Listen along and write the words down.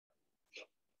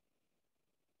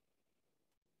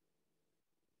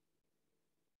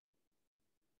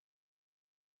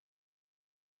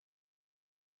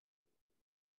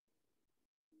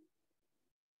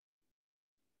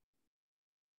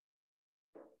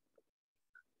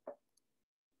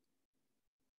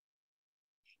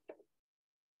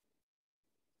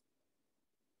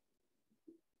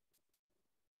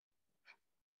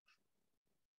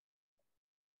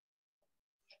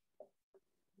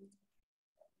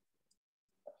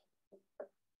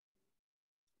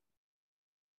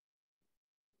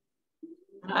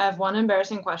I have one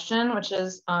embarrassing question, which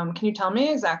is, can you tell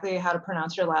me exactly how to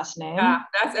pronounce your last name? Yeah,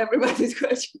 that's everybody's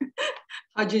question.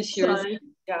 Hajishirzi.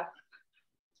 Yeah.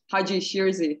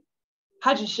 Hajishirzi.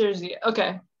 Hajishirzi.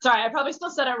 Okay. Sorry, I probably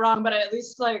still said it wrong, but I at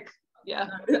least like, yeah.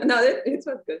 No, it's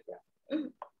good. Yeah.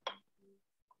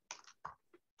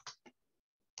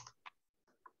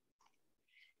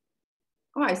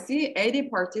 Oh, I see 80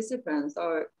 participants.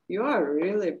 Oh, you are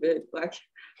really big. Like,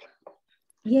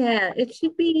 yeah, it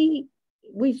should be.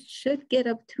 We should get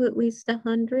up to at least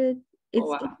 100.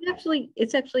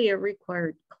 It's actually a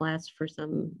required class for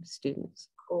some students.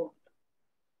 Cool.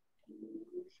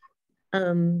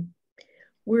 I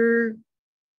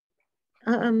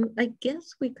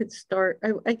guess we could start.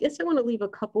 I guess I want to leave a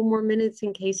couple more minutes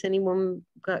in case anyone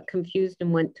got confused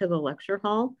and went to the lecture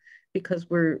hall, because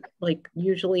we're like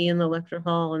usually in the lecture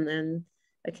hall and then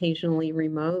occasionally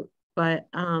remote, but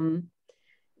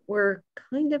we're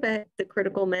kind of at the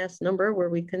critical mass number where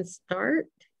we can start.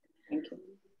 Thank you.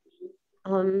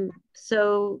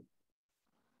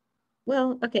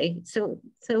 Well, okay, so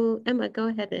Emma, go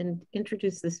ahead and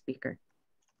introduce the speaker.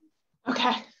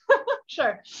 Okay,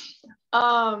 sure.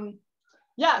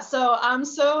 Yeah, so I'm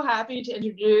so happy to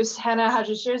introduce Hanna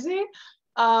Hajishirzi.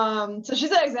 So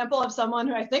she's an example of someone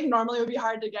who I think normally would be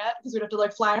hard to get, because we'd have to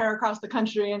like fly her across the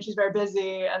country, and she's very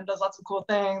busy and does lots of cool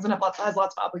things and has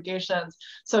lots of obligations.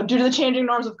 So due to the changing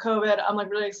norms of COVID, I'm like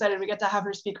really excited we get to have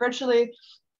her speak virtually.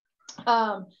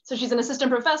 So she's an assistant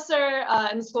professor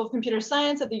in the School of Computer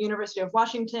Science at the University of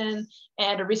Washington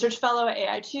and a research fellow at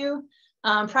AI2.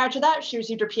 Prior to that, she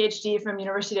received her PhD from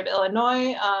University of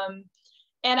Illinois,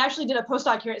 and actually did a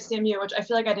postdoc here at CMU, which I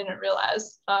feel like I didn't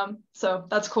realize. So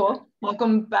that's cool.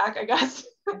 Welcome back, I guess.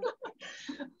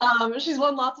 She's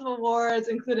won lots of awards,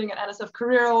 including an NSF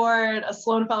Career Award, a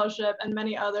Sloan Fellowship, and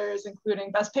many others,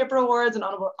 including Best Paper Awards and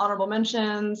honorable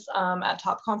mentions at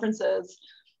top conferences.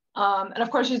 And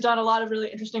of course, she's done a lot of really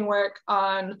interesting work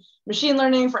on machine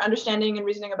learning for understanding and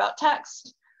reasoning about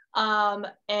text.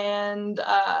 And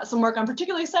some work I'm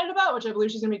particularly excited about, which I believe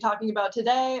she's going to be talking about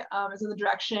today, is in the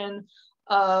direction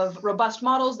of robust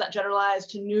models that generalize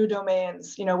to new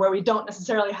domains, where we don't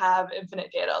necessarily have infinite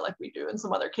data like we do in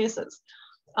some other cases.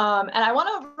 And I want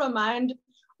to remind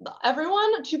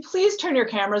everyone to please turn your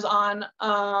cameras on.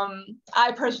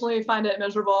 I personally find it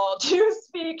miserable to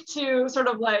speak to sort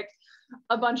of like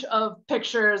a bunch of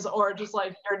pictures or just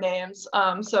like your names.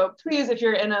 So please, if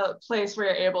you're in a place where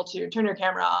you're able to, turn your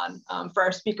camera on for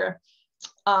our speaker.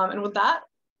 And with that,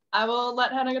 I will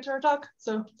let Hanna get to her talk.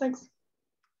 So thanks.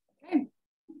 Okay.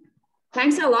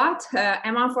 Thanks a lot,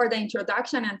 Emma, for the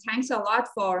introduction, and thanks a lot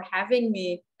for having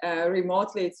me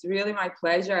remotely. It's really my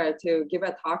pleasure to give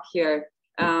a talk here.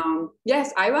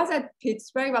 Yes, I was at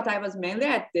Pittsburgh, but I was mainly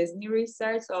at Disney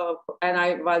Research, and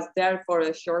I was there for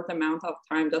a short amount of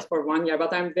time, just for 1 year,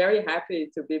 but I'm very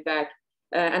happy to be back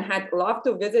and had loved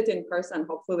to visit in person,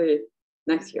 hopefully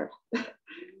next year.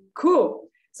 Cool.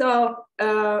 So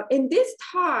in this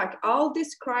talk, I'll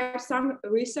describe some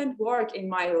recent work in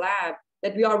my lab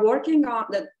that we are working on,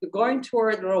 that going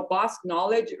toward robust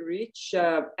knowledge-rich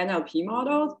NLP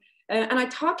models. And I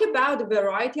talk about a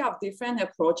variety of different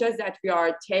approaches that we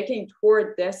are taking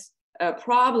toward this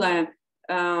problem.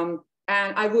 And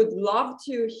I would love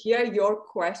to hear your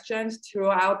questions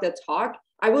throughout the talk.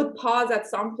 I would pause at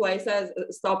some places,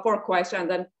 stop for questions,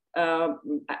 and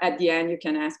at the end, you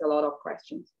can ask a lot of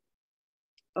questions.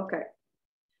 Okay.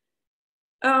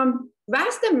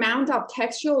 Vast amount of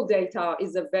textual data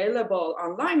is available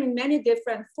online in many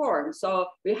different forms. So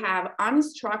we have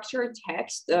unstructured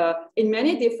text in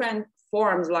many different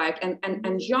forms, like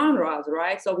and genres,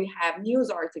 right? So we have news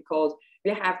articles,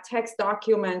 we have text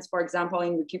documents, for example,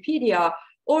 in Wikipedia,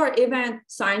 or even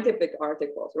scientific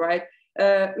articles, right?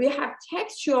 We have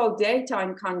textual data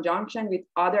in conjunction with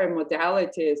other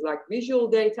modalities like visual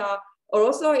data, or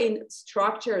also in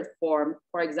structured form,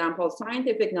 for example,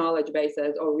 scientific knowledge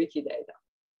bases or Wikidata.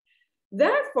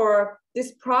 Therefore,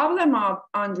 this problem of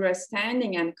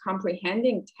understanding and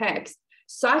comprehending text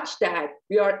such that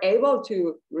we are able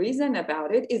to reason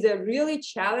about it is a really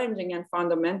challenging and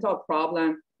fundamental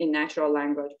problem in natural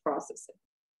language processing.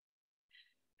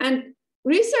 And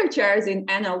researchers in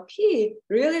NLP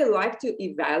really like to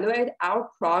evaluate our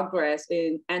progress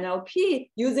in NLP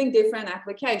using different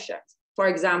applications. For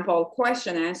example,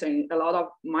 question answering. A lot of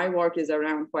my work is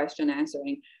around question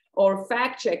answering, or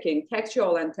fact checking,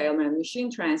 textual entailment,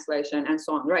 machine translation, and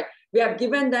so on, right? We have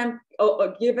given them,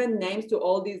 given names to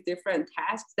all these different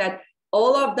tasks that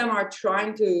all of them are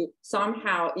trying to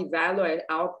somehow evaluate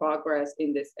our progress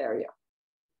in this area.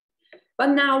 But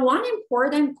now one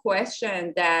important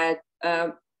question that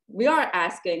we are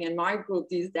asking in my group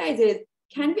these days is,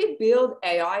 can we build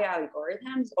AI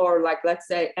algorithms or like, let's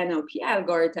say NLP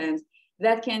algorithms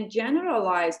that can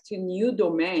generalize to new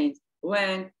domains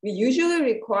when we usually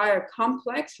require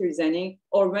complex reasoning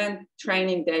or when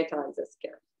training data is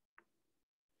scarce.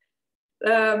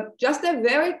 Just a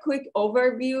very quick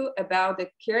overview about the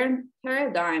current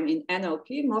paradigm in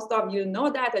NLP. Most of you know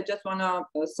that. I just want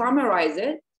to summarize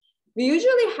it. We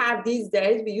usually have these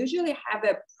days, we usually have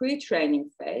a pre-training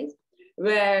phase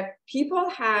where people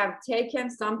have taken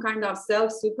some kind of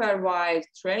self-supervised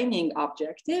training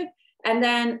objective and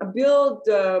then build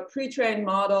pre-trained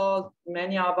models.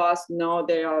 Many of us know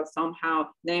they are somehow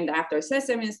named after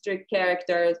Sesame Street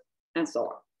characters and so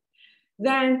on.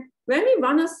 Then when we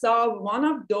want to solve one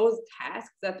of those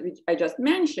tasks that I just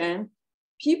mentioned,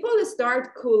 people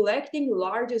start collecting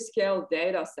large scale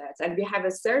data sets. And we have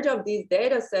a surge of these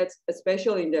data sets,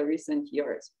 especially in the recent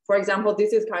years. For example,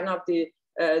 this is kind of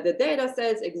the data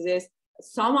sets exist.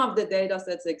 Some of the data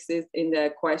sets exist in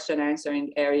the question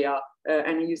answering area.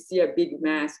 And you see a big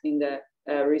mass in the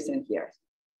recent years.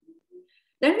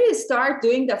 Then we start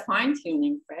doing the fine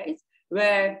tuning phase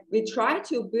where we try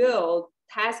to build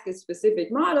task-specific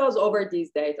models over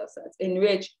these data sets in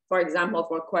which, for example,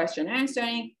 for question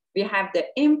answering, we have the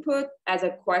input as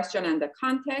a question and the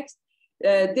context.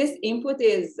 This input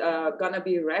is going to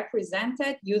be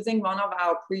represented using one of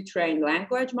our pre-trained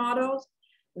language models.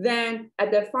 Then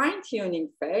at the fine-tuning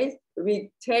phase,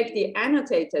 we take the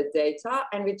annotated data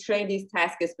and we train these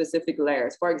task-specific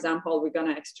layers. For example, we're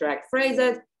going to extract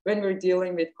phrases when we're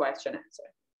dealing with question answer.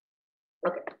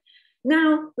 Okay.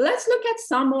 Now, let's look at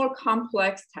some more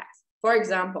complex tasks. For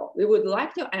example, we would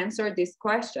like to answer this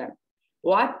question: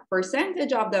 what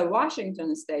percentage of the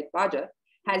Washington state budget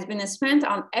has been spent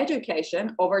on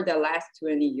education over the last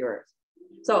 20 years?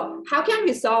 So how can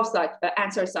we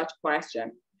answer such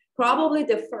question? Probably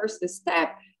the first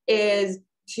step is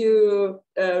to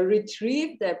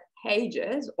retrieve the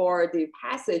pages or the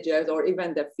passages or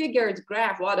even the figures,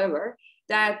 graph, whatever,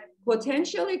 that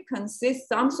potentially consist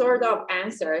some sort of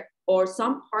answer or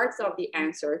some parts of the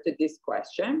answer to this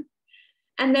question.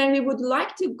 And then we would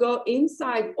like to go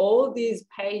inside all these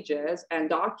pages and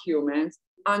documents,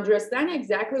 understand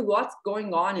exactly what's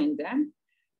going on in them,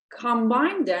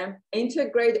 combine them,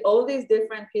 integrate all these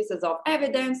different pieces of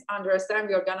evidence, understand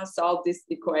we are going to solve this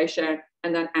equation,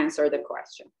 and then answer the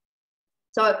question.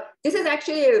 So this is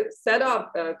actually a set of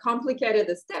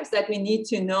complicated steps that we need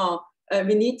to know,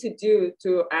 we need to do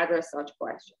to address such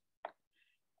questions.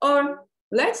 Or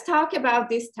let's talk about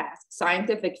this task,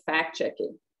 scientific fact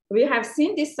checking. We have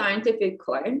seen this scientific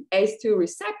claim, ACE2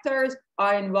 receptors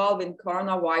are involved in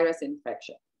coronavirus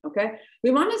infection, okay?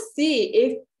 We want to see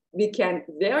if we can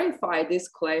verify this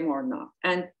claim or not.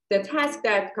 And the task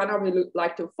that kind of we would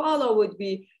like to follow would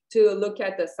be to look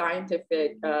at the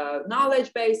scientific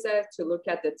knowledge bases, to look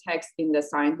at the text in the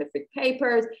scientific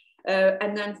papers,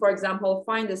 and then, for example,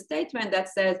 find a statement that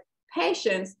says,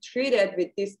 patients treated with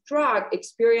this drug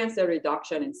experience a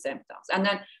reduction in symptoms. And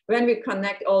then when we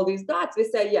connect all these dots, we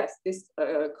say, yes, this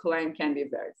claim can be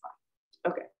verified.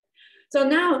 Okay, so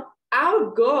now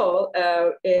our goal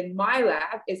in my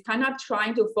lab is kind of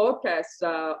trying to focus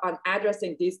on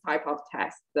addressing these type of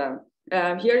tasks.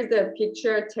 Here's the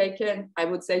picture taken, I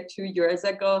would say 2 years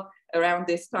ago, around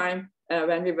this time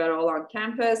when we were all on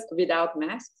campus without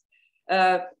masks.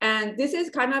 And this is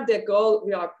kind of the goal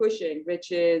we are pushing,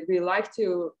 which is we like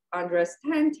to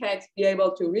understand text, be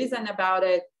able to reason about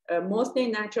it, mostly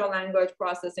natural language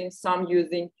processing, some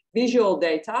using visual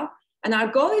data. And our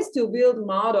goal is to build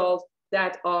models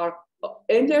that are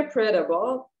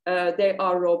interpretable, they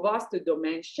are robust to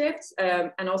domain shifts,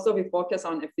 and also we focus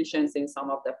on efficiency in some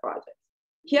of the projects.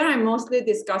 Here I'm mostly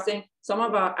discussing some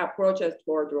of our approaches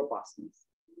toward robustness.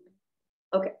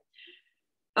 Okay.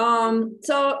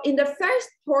 So in the first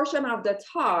portion of the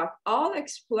talk, I'll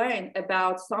explain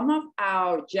about some of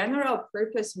our general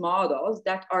purpose models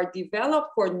that are developed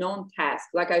for known tasks.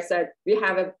 Like I said, we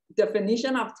have a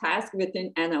definition of task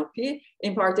within NLP,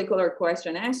 in particular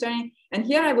question answering. And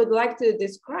here I would like to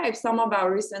describe some of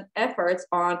our recent efforts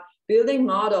on building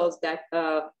models that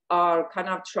are kind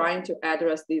of trying to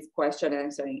address these question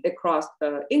answering across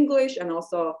English and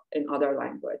also in other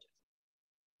languages.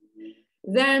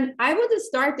 Then I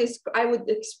would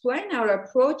explain our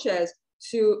approaches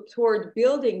toward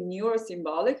building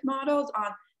neuro-symbolic models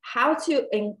on how to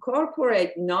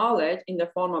incorporate knowledge in the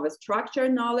form of a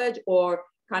structured knowledge or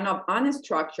kind of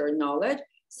unstructured knowledge,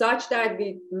 such that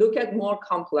we look at more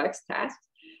complex tasks.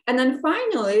 And then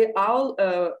finally, I'll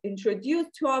introduce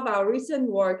two of our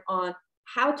recent work on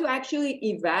how to actually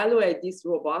evaluate this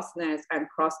robustness and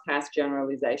cross-task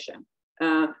generalization.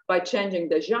 by changing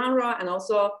the genre and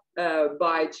also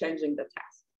by changing the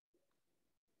task.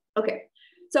 Okay,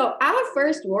 so our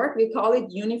first work, we call it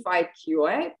unified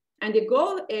QA, and the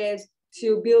goal is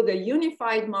to build a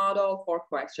unified model for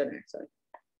question answering.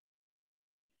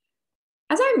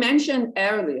 As I mentioned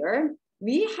earlier,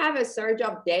 we have a surge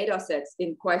of data sets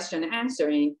in question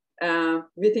answering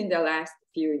within the last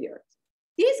few years.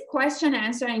 These question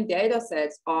answering data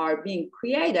sets are being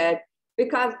created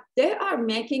because they are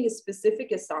making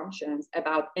specific assumptions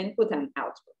about input and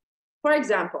output. For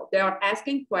example, they are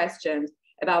asking questions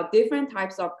about different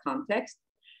types of context.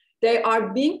 They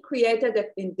are being created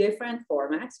in different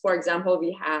formats. For example,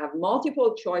 we have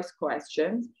multiple choice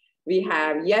questions. We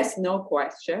have yes, no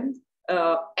questions,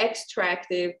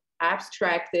 extractive,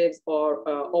 abstractives, or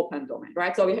open domain,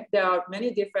 right? So there are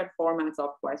many different formats of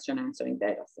question answering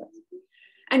data sets.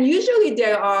 And usually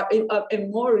they are, and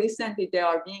more recently, they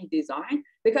are being designed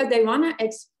because they want to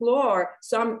explore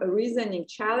some reasoning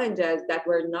challenges that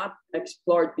were not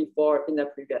explored before in the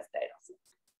previous data sets.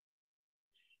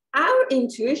 Our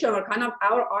intuition, or kind of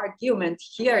our argument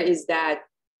here, is that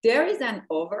there is an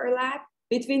overlap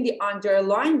between the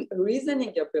underlying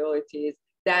reasoning abilities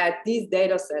that these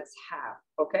data sets have,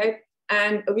 okay?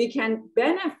 And we can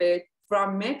benefit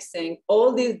from mixing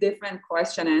all these different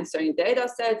question answering data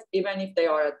sets, even if they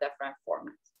are at different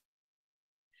formats.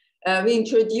 We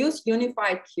introduced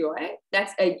unified QA.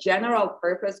 That's a general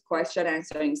purpose question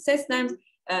answering systems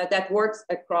that works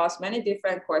across many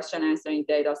different question answering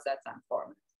data sets and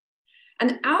formats.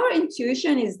 And our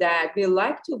intuition is that we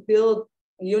like to build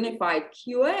unified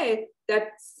QA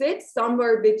that sits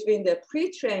somewhere between the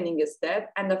pre-training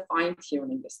step and the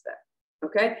fine-tuning step,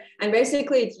 okay? And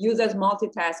basically it uses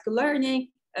multitask learning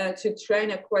to train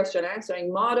a question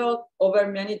answering model over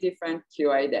many different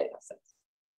QA data sets.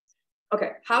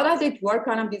 Okay, how does it work?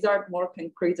 Kind of these are more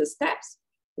concrete steps.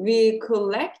 We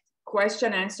collect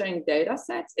question answering data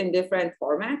sets in different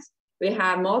formats. We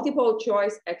have multiple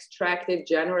choice, extractive,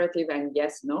 generative, and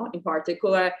yes, no. In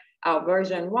particular, our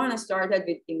version 1 started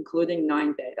with including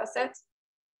 9 data sets.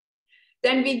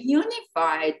 Then we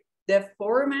unified the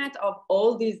format of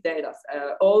all these data,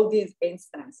 all these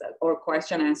instances or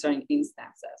question answering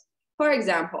instances. For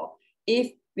example,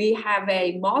 if we have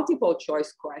a multiple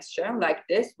choice question like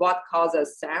this, what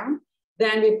causes sound?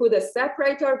 Then we put a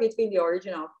separator between the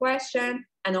original question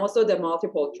and also the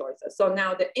multiple choices. So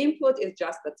now the input is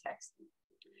just the text.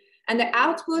 And the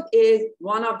output is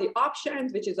one of the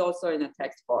options, which is also in a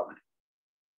text format.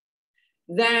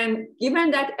 Then, given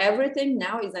that everything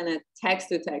now is in a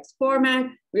text-to-text format,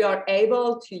 we are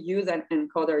able to use an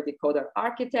encoder-decoder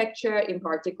architecture. In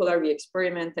particular, we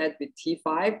experimented with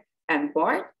T5 and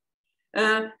BART.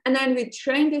 And then we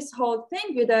trained this whole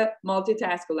thing with a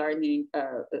multitask learning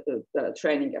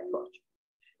training approach.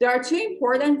 There are 2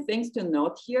 important things to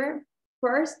note here.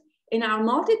 First, in our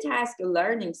multitask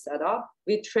learning setup,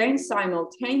 we train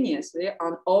simultaneously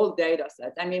on all data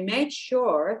sets, and we made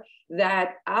sure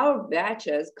that our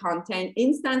batches contain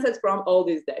instances from all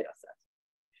these data sets.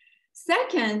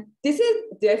 Second, this is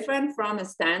different from a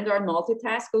standard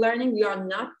multitask learning. We are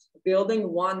not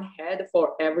building one head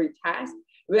for every task,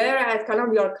 whereas kind of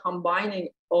we are combining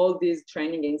all these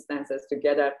training instances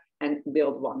together and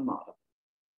build one model.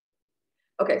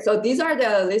 Okay, so these are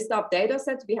the list of data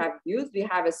sets we have used. We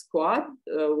have a squad,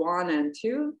 1 and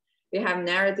 2. We have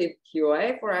narrative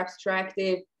QA for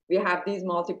abstractive. We have these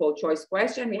multiple choice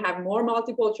questions. We have more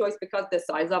multiple choice because the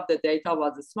size of the data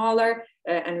was smaller,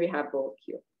 and we have both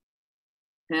Q.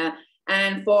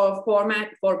 And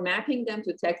for mapping them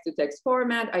to text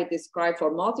format, I described for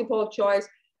multiple choice.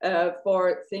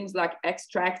 For things like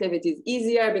extractive, it is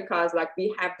easier because like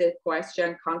we have the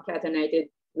question concatenated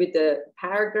with the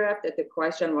paragraph that the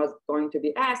question was going to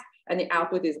be asked, and the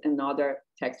output is another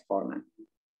text format.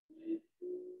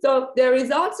 So the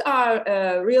results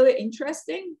are really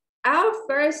interesting. Our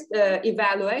first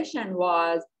evaluation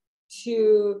was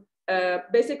to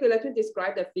basically, let me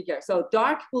describe the figure. So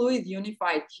dark blue is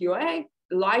unified QA,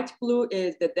 light blue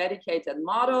is the dedicated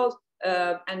models,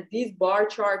 and these bar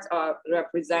charts are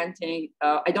representing,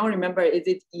 I don't remember, is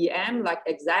it EM, like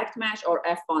exact match, or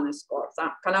F1 score? So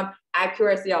kind of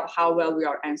accuracy of how well we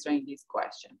are answering these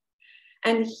questions.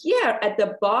 And here at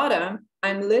the bottom,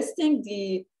 I'm listing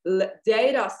the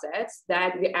data sets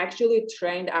that we actually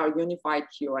trained our unified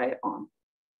QA on.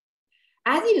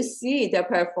 As you see, the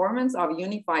performance of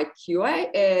unified QA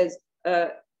is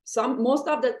most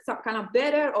of the kind of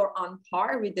better or on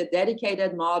par with the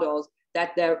dedicated models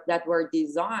that were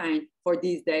designed for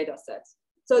these data sets.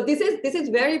 So this is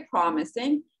very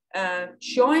promising.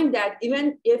 showing that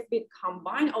even if we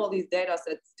combine all these data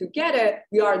sets together,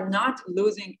 we are not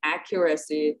losing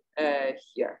accuracy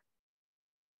here.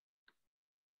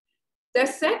 The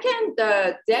second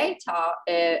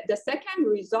the second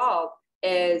result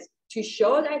is to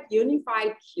show that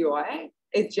unified QA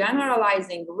is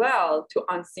generalizing well to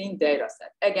unseen data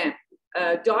set. Again,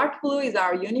 dark blue is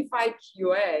our unified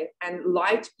QA and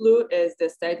light blue is the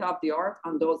state of the art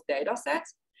on those data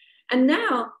sets. And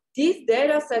now these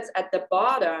data sets at the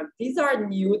bottom, these are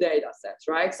new data sets,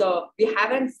 right? So we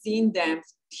haven't seen them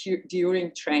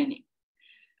during training.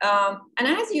 And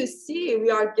as you see, we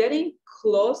are getting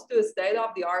close to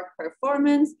state-of-the-art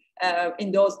performance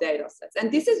in those data sets.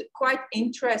 And this is quite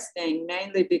interesting,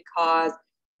 mainly because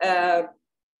it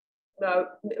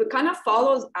kind of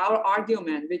follows our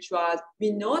argument, which was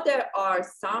we know there are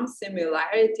some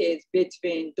similarities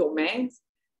between domains,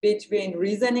 between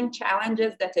reasoning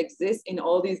challenges that exist in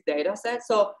all these data sets.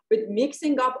 So with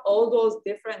mixing up all those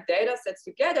different data sets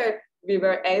together, we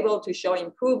were able to show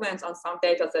improvements on some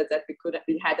data sets that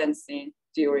we hadn't seen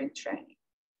during training.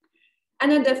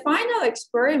 And then the final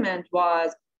experiment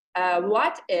was,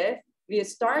 what if we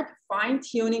start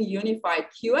fine-tuning unified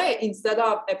QA instead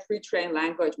of a pre-trained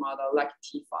language model like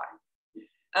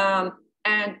T5?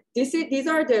 And these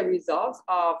are the results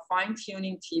of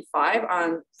fine-tuning T5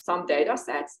 on some data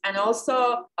sets, and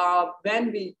also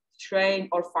when we train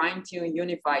or fine-tune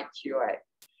unified QA.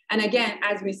 And again,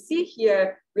 as we see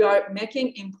here, we are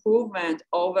making improvement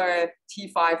over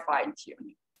T5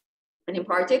 fine-tuning. And in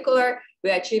particular, we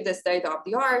achieved the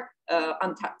state-of-the-art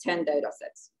on 10 data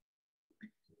sets.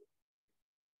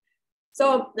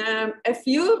 So a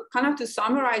few, kind of to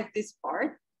summarize this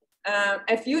part,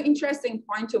 a few interesting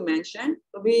points to mention.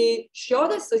 We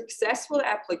showed a successful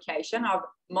application of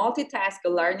multitask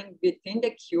learning within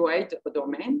the QA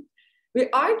domain. We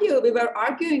were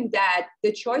arguing that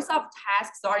the choice of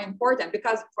tasks are important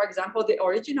because, for example, the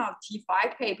original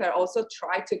T5 paper also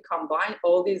tried to combine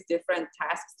all these different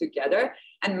tasks together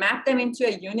and map them into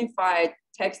a unified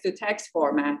text-to-text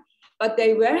format. But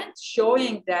they weren't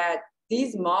showing that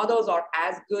these models are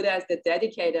as good as the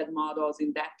dedicated models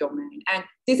in that domain. And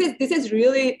this is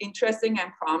really interesting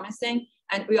and promising.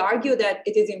 And we argue that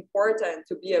it is important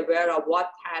to be aware of what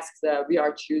tasks we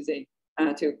are choosing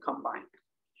to combine.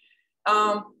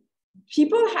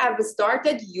 People have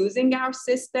started using our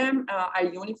system, our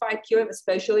unified QA,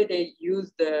 especially they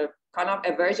use the kind of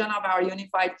a version of our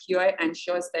unified QA and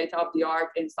show state of the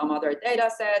art in some other data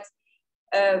sets.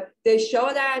 They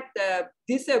show that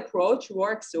this approach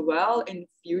works well in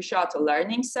few-shot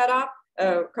learning setup.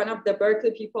 Kind of the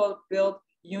Berkeley people built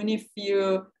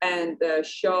UniFew and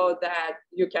show that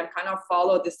you can kind of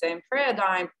follow the same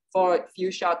paradigm for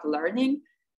few-shot learning.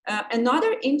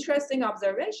 Another interesting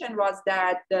observation was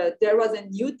that there was a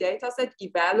new data set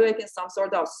evaluating some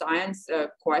sort of science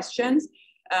questions.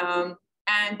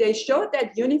 And they showed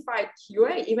that unified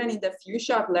QA, even in the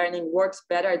few-shot learning, works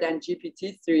better than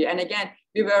GPT-3. And again,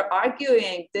 we were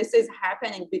arguing this is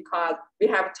happening because we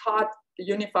have taught the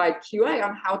unified QA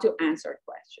on how to answer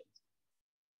questions.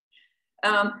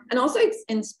 And also it's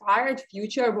inspired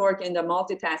future work in the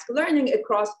multitask learning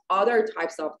across other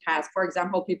types of tasks. For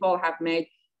example, people have made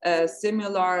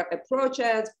similar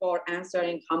approaches for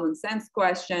answering common sense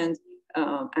questions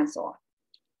and so on.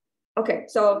 Okay,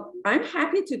 so I'm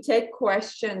happy to take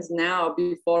questions now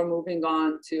before moving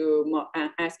on to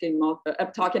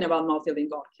talking about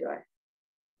multilingual QA.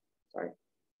 Sorry,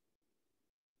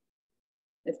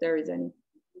 if there is any.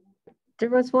 There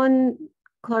was one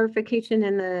clarification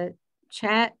in the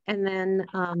chat, and then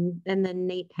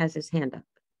Nate has his hand up.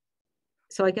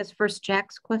 So I guess first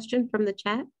Jack's question from the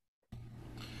chat.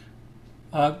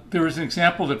 There was an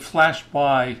example that flashed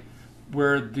by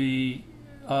where the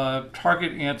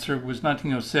target answer was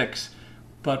 1906,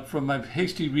 but from my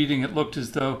hasty reading, it looked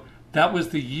as though that was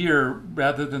the year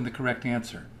rather than the correct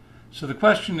answer. So the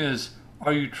question is,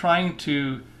 are you trying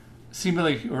to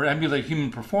simulate or emulate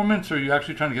human performance, or are you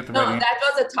actually trying to get the right answer? No, that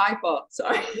was a typo,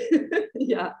 sorry.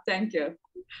 Yeah, thank you.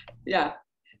 Yeah,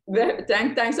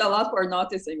 thanks a lot for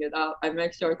noticing it. I'll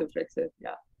make sure to fix it,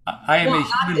 yeah. I am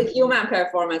not a human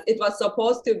performance. It was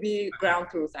supposed to be ground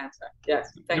truth answer.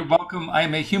 Yes. You're welcome. I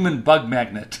am a human bug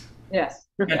magnet. Yes.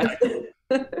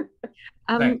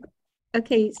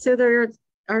 Okay, so there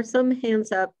are some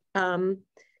hands up.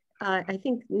 I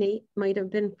think Nate might have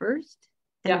been first.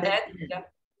 Yeah, Ed, yeah.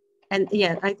 And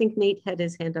yeah, I think Nate had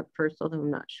his hand up first, although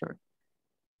I'm not sure.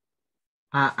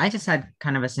 I just had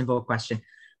kind of a simple question.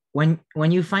 When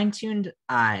you fine-tuned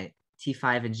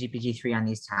T5 and GPT-3 on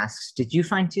these tasks, did you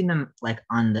fine-tune them like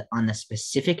on the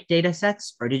specific data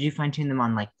sets, or did you fine-tune them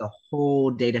on like the whole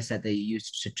data set that you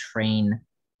used to train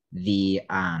the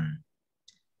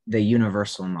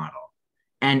universal model?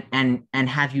 And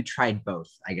have you tried both,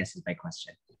 I guess is my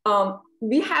question.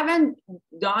 We haven't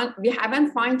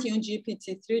fine-tuned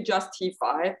GPT-3, just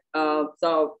T5.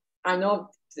 So I know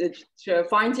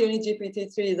fine-tuning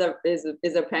GPT-3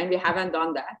 is a pain. We haven't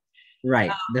done that.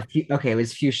 Right. Okay, it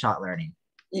was few shot learning.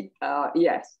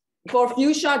 Yes. For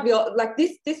few shot, like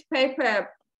this paper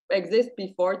exists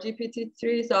before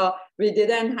GPT-3, so we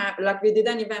didn't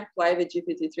even play with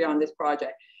GPT-3 on this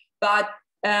project. But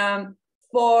you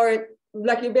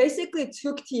basically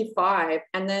took T5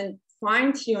 and then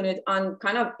fine-tune it on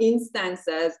kind of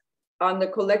instances, on the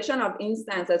collection of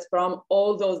instances from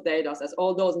all those data sets,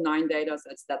 all those 9 data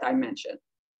sets that I mentioned,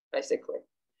 basically.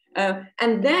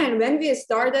 And then when we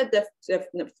started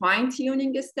the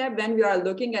fine-tuning step, when we are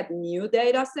looking at new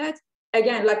data sets,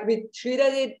 again, like we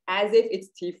treated it as if it's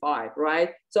T5,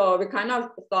 right? So we kind of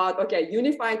thought, okay,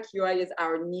 unified QA is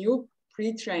our new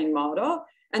pre-trained model.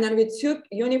 And then we took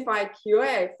unified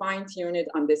QA, fine-tuned it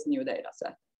on this new data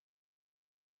set.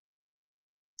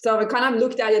 So we kind of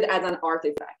looked at it as an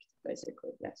artifact,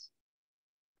 basically, yes.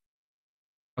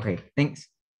 Okay, thanks.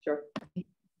 Sure.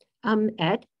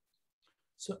 Ed?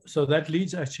 So that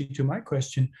leads actually to my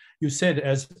question. You said,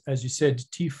 as you said,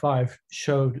 T5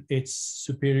 showed its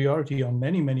superiority on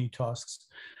many, many tasks.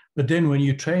 But then when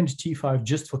you trained T5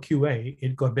 just for QA,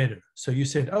 it got better. So you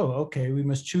said, oh, okay, we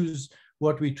must choose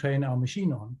what we train our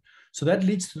machine on. So that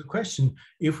leads to the question,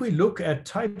 if we look at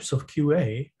types of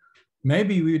QA,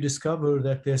 maybe we discover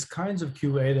that there's kinds of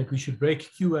QA that we should break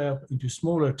QA up into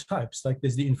smaller types, like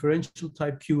there's the inferential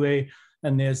type QA,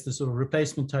 and there's the sort of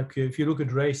replacement type QA. If you look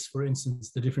at race, for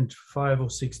instance, the different 5 or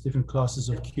 6 different classes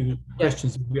of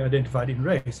questions that we identified in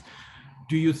race,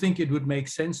 do you think it would make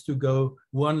sense to go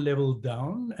one level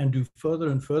down and do further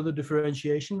and further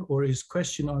differentiation, or is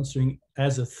question answering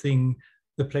as a thing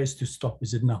the place to stop?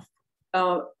 Is it enough?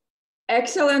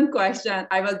 Excellent question.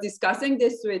 I was discussing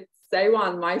this with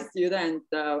Seiwan, my student,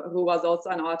 who was also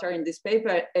an author in this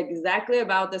paper, exactly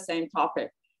about the same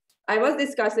topic. I was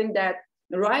discussing that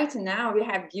right now we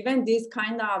have given these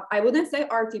kind of, I wouldn't say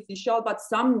artificial, but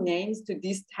some names to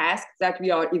these tasks that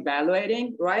we are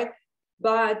evaluating, right?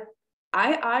 But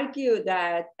I argue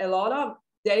that a lot of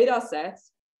data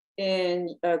sets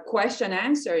in question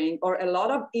answering, or a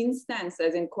lot of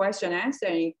instances in question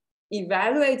answering,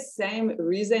 evaluate same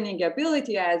reasoning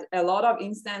ability as a lot of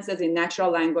instances in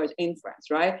natural language inference,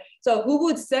 right? So who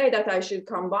would say that I should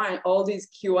combine all these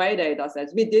QA data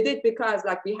sets? We did it because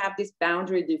like we have this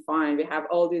boundary defined, we have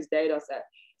all these data sets.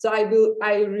 So I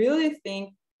really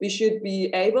think we should be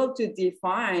able to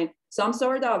define some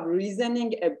sort of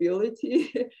reasoning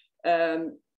ability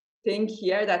thing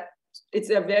here, that it's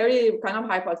a very kind of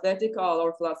hypothetical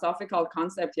or philosophical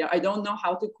concept here. I don't know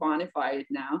how to quantify it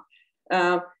now.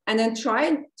 And then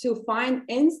try to find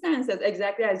instances,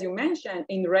 exactly as you mentioned.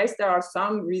 In race, there are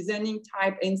some reasoning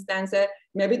type instances.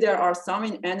 Maybe there are some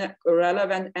in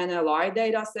relevant NLI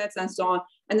data sets and so on.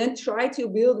 And then try to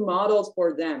build models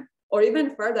for them. Or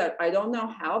even further, I don't know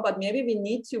how, but maybe we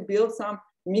need to build some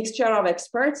mixture of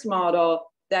experts model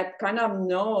that kind of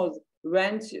knows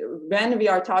when we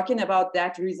are talking about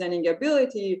that reasoning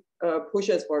ability,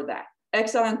 pushes for that.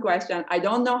 Excellent question. I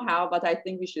don't know how, but I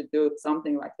think we should do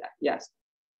something like that. Yes.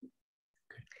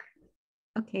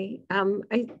 Okay.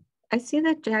 I see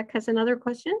that Jack has another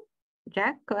question.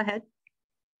 Jack, go ahead.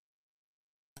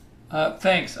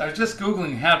 Thanks. I was just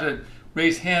Googling how to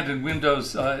raise hand in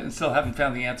Windows and still haven't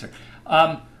found the answer.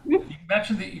 You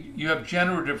mentioned that you have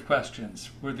generative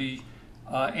questions where the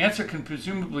answer can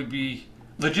presumably be,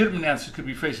 legitimate answers could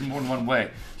be phrased in more than one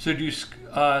way. So do you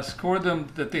score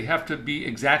them that they have to be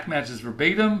exact matches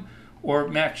verbatim, or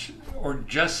match, or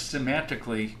just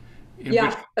semantically?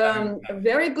 Yeah, a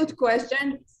very good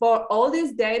question. For all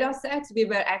these data sets, we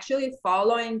were actually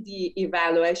following the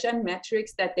evaluation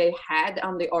metrics that they had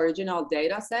on the original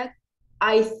data set.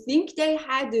 I think they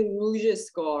had the Rouge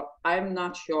score. I'm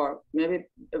not sure. Maybe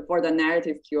for the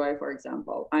narrative QA, for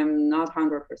example. I'm not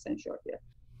 100% sure yet.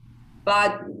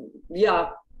 But yeah,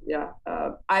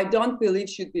 I don't believe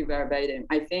should be verbatim.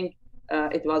 I think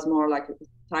it was more like a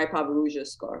type of Rouge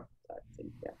score. I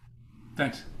think, yeah.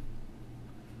 Thanks.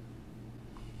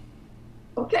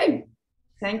 Okay,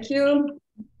 thank you.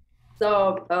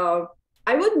 So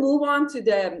I would move on to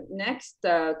the next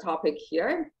topic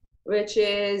here, which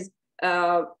is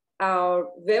our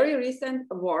very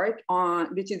recent work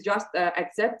on, which is just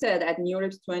accepted at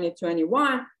NeurIPS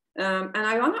 2021. And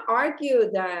I want to argue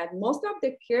that most of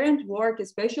the current work,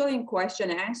 especially in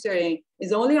question answering,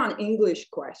 is only on English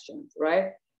questions,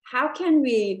 right? How can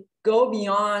we go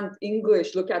beyond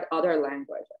English, look at other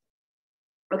languages?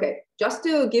 Okay, just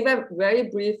to give a very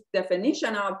brief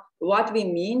definition of what we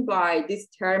mean by this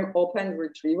term open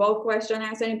retrieval question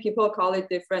answering, people call it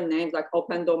different names like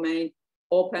open domain,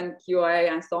 open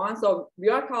QA, and so on. So we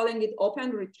are calling it open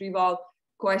retrieval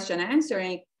question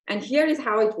answering. And here is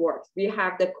how it works. We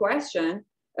have the question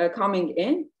coming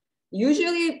in.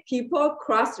 Usually people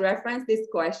cross-reference this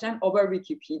question over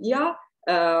Wikipedia,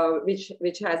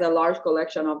 which has a large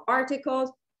collection of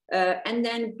articles. And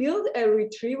then build a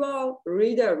retrieval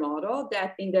reader model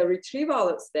that in the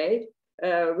retrieval state,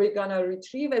 we're gonna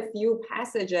retrieve a few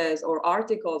passages or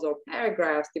articles or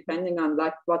paragraphs, depending on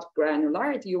like what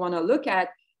granularity you wanna look at,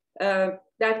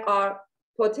 that are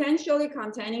potentially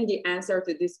containing the answer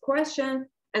to this question,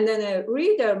 and then a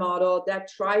reader model that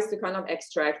tries to kind of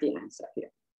extract the answer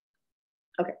here.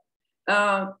 Okay.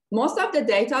 Most of the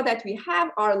data that we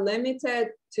have are limited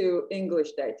to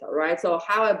English data, right? So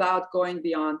how about going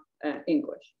beyond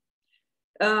English?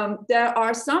 There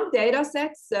are some data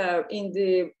sets in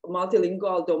the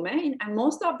multilingual domain, and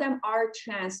most of them are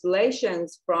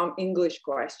translations from English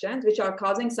questions, which are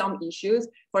causing some issues.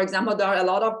 For example, there are a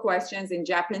lot of questions in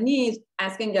Japanese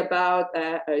asking about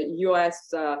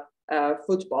US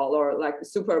football or like the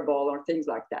Super Bowl or things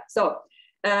like that. So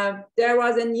there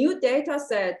was a new data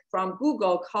set from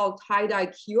Google called tie-dye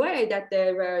QA that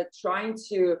they were trying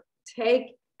to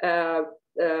take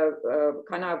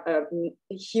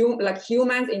like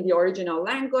humans in the original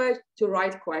language to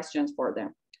write questions for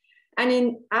them. And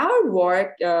in our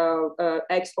work,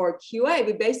 XOR QA,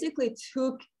 we basically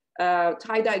took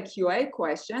tie-dye QA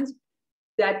questions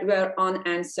that were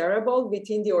unanswerable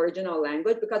within the original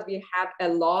language because we have a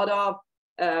lot of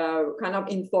kind of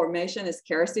information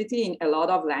scarcity in a lot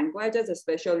of languages,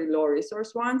 especially low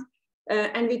resource ones.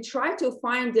 And we try to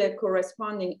find the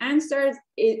corresponding answers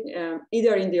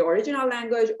either in the original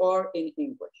language or in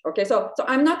English. Okay, so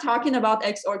I'm not talking about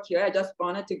XOR QA. I just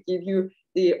wanted to give you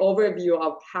the overview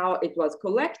of how it was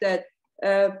collected.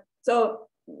 So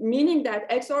meaning that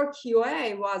XOR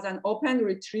QA was an open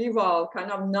retrieval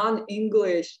kind of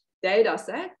non-English data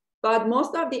set, but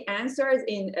most of the answers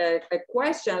in a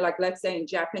question, like let's say in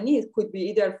Japanese, could be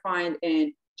either found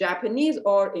in Japanese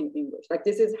or in English. Like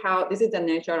this is the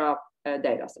nature of a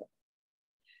data set.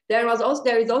 There is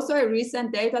also a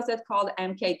recent data set called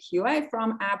MKQA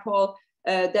from Apple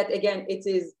that again, it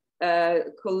is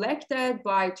collected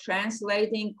by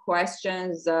translating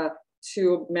questions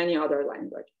to many other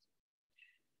languages.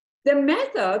 The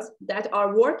methods that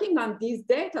are working on these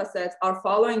data sets are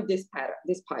following this pattern,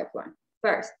 this pipeline.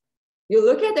 First, you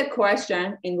look at the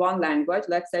question in one language,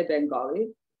 let's say Bengali,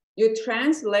 you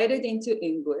translate it into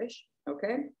English,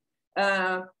 okay?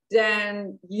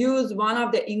 Then use one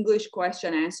of the English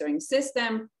question answering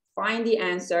system, find the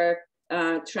answer,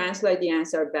 translate the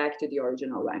answer back to the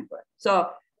original language. So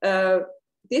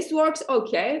this works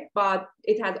okay, but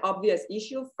it has obvious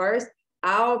issue. First,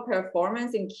 our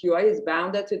performance in QA is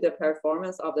bounded to the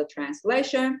performance of the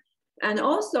translation. And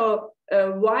also,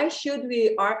 why should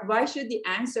the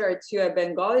answer to a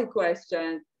Bengali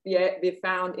question be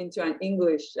found into an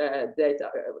English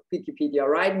data Wikipedia,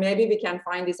 right? Maybe we can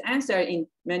find this answer in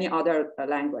many other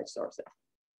language sources.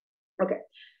 Okay,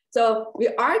 so we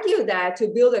argue that to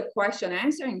build a question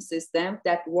answering system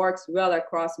that works well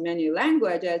across many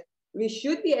languages, we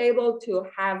should be able to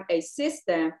have a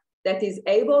system that is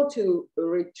able to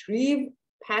retrieve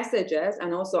passages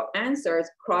and also answers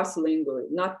cross-lingually,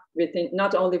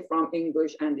 not only from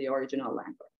English and the original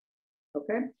language,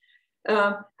 okay?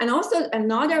 And also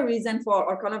another reason for,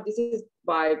 or kind of this is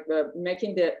by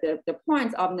making the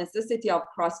point of necessity of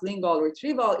cross-lingual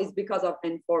retrieval is because of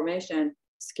information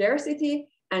scarcity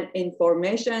and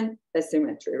information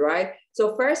asymmetry, right?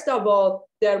 So first of all,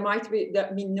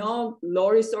 we know low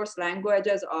resource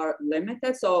languages are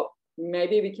limited, so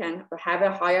maybe we can have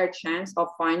a higher chance of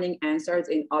finding answers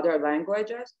in other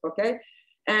languages, okay?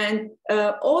 And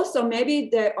also maybe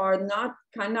they are not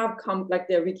kind of like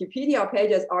the Wikipedia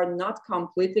pages are not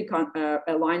completely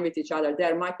aligned with each other.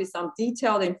 There might be some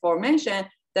detailed information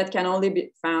that can only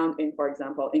be found in, for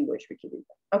example, English Wikipedia.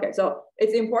 Okay, so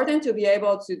it's important to be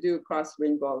able to do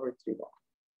cross-lingual retrieval.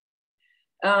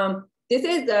 This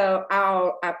is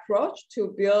our approach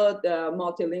to build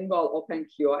multilingual open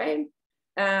QA.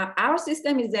 Our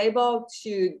system is able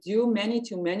to do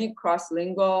many-to-many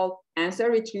cross-lingual answer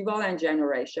retrieval and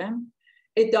generation.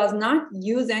 It does not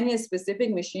use any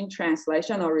specific machine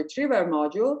translation or retriever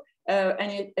module,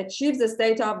 and it achieves the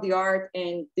state-of-the-art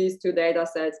in these two data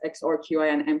sets, XOR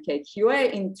QA and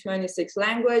MKQA, in 26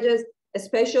 languages,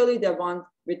 especially the ones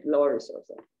with low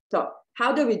resources. So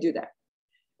how do we do that?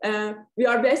 We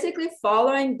are basically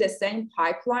following the same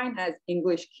pipeline as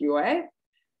English QA,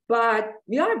 but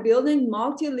we are building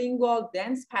multilingual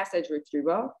dense passage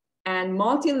retrieval and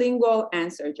multilingual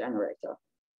answer generator.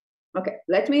 Okay,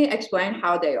 let me explain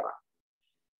how they are.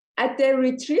 At the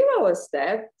retrieval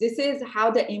step, this is how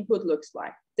the input looks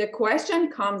like. The question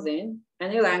comes in,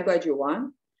 any language you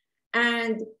want,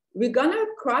 and we're gonna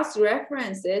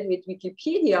cross-reference it with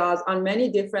Wikipedias on many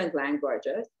different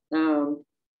languages.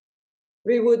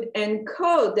 We would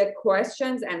encode the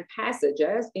questions and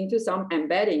passages into some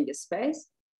embedding space,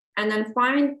 and then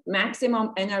find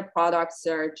maximum inner product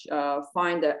search,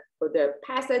 find the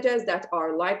passages that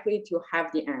are likely to have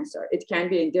the answer. It can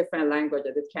be in different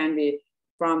languages. It can be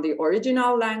from the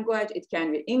original language. It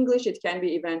can be English. It can be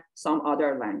even some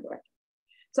other language.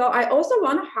 So I also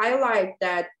want to highlight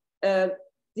that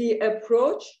the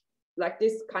approach, like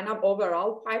this kind of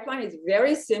overall pipeline, is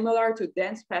very similar to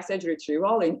dense passage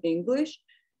retrieval in English.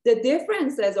 The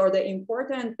differences, or the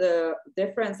important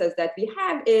differences that we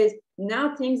have, is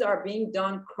now things are being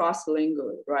done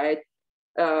cross-lingually, right?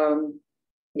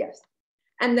 Yes.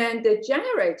 And then the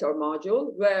generator module,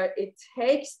 where it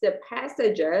takes the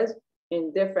passages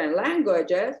in different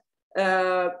languages,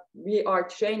 we are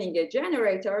training a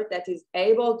generator that is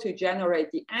able to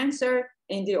generate the answer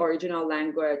in the original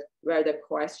language where the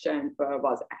question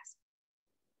was asked.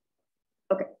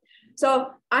 Okay, so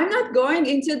I'm not going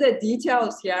into the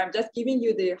details here. I'm just giving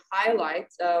you the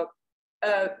highlights. The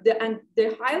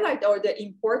highlight, or the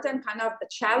important kind of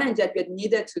challenge that we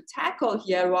needed to tackle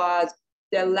here, was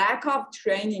the lack of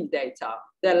training data,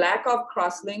 the lack of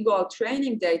cross-lingual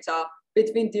training data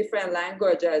between different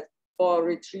languages for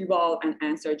retrieval and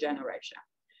answer generation.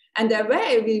 And the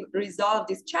way we resolve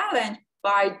this challenge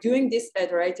by doing this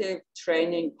iterative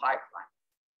training pipeline.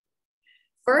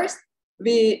 First,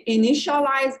 we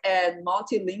initialize a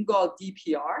multilingual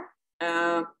DPR.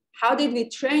 How did we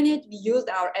train it? We used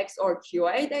our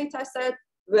XOR-QA dataset,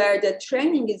 where the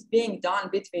training is being done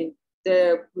between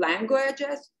the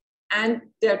languages and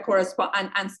their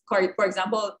corresponding, and for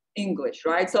example, English,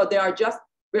 right? So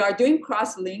we are doing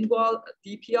cross-lingual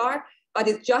DPR, but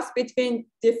it's just between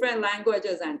different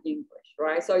languages and English,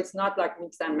 right? So it's not like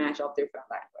mix and match of different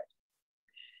languages.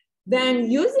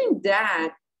 Then using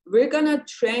that, we're gonna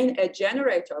train a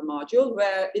generator module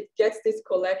where it gets this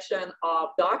collection of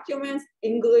documents,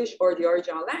 English or the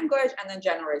original language, and then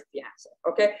generates the answer,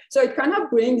 okay? So it kind of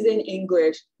brings in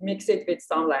English, mix it with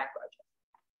some language.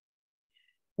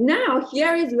 Now,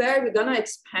 here is where we're gonna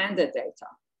expand the data.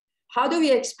 How do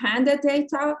we expand the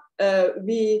data?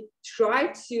 We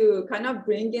try to kind of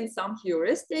bring in some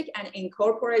heuristic and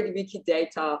incorporate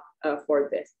Wikidata for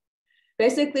this.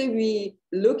 Basically, we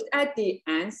looked at the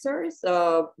answers,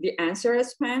 the answer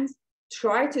spans,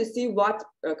 try to see what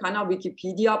kind of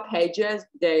Wikipedia pages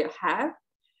they have.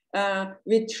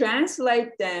 We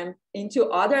translate them into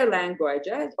other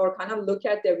languages, or kind of look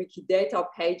at the Wikidata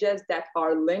pages that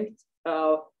are linked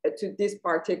to this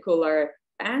particular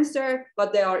answer,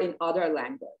 but they are in other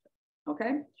languages,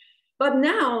 okay? But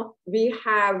now we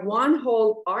have one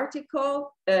whole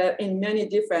article in many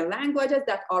different languages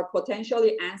that are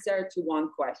potentially answered to one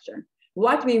question.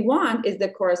 What we want is the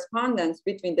correspondence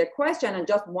between the question and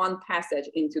just one passage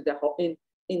into the whole,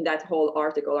 in that whole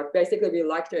article. Or basically, we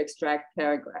like to extract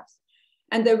paragraphs.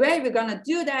 And the way we're gonna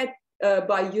do that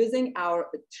by using our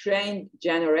trained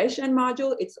generation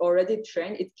module. It's already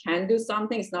trained, it can do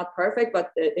something, it's not perfect,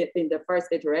 but in the first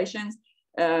iterations,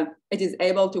 it is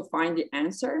able to find the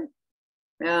answer.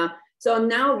 So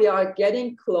now we are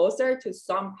getting closer to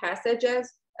some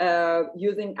passages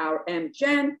using our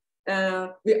mgen.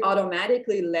 We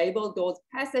automatically label those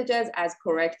passages as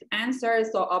correct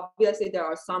answers. So obviously there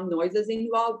are some noises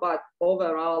involved, but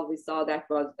overall we saw that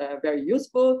was very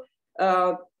useful.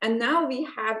 And now we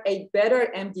have a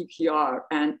better MDPR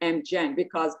and mgen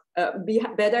because we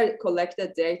have better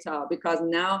collected data, because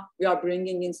now we are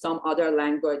bringing in some other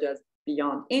languages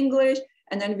beyond English.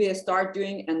 And then we start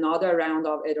doing another round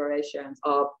of iterations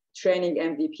of training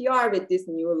MDPR with this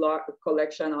new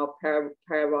collection of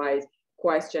pairwise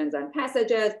questions and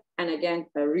passages, and again,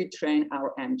 retrain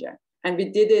our mgen. And we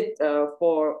did it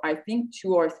for, I think,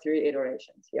 2 or 3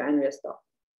 iterations. Yeah, and we stopped.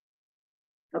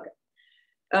 Okay.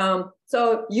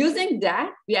 So using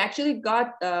that, we actually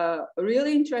got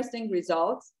really interesting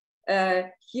results.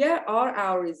 Here are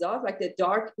our results. Like the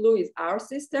dark blue is our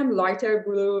system, lighter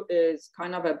blue is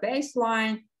kind of a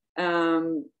baseline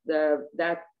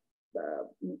that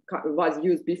was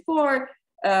used before.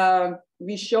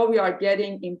 We show we are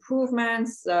getting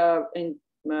improvements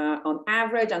on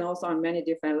average and also on many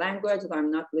different languages. I'm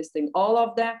not listing all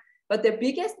of them, but the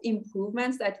biggest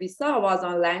improvements that we saw was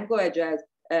on languages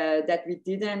that we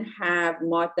didn't have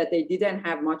much, that they didn't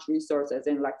have much resources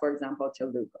in, like for example,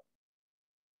 Telugu.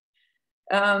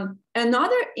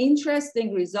 Another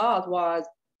interesting result was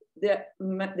the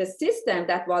system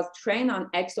that was trained on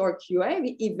XOR QA,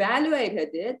 we evaluated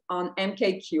it on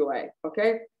MKQA,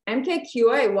 okay?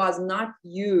 MKQA was not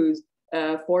used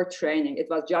for training. It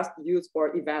was just used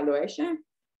for evaluation.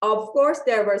 Of course,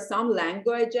 there were some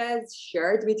languages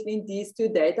shared between these two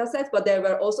data sets, but there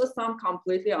were also some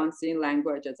completely unseen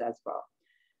languages as well.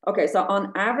 Okay, so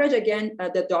on average, again,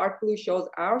 the dark blue shows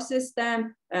our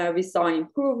system. We saw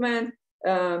improvement.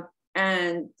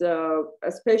 And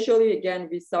especially, again,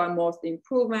 we saw most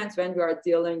improvements when we are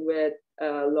dealing with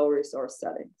low resource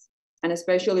settings, and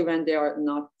especially when they are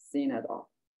not seen at all.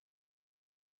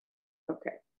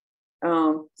 Okay,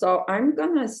 so I'm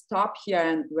gonna stop here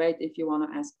and wait if you wanna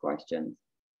ask questions.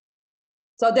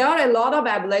 So there are a lot of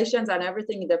ablations and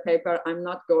everything in the paper. I'm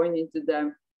not going into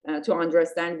them to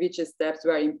understand which steps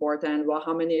were important, well,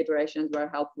 how many iterations were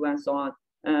helpful and so on,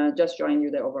 just showing you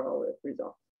the overall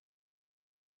result.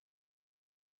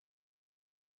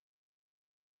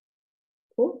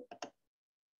 Cool.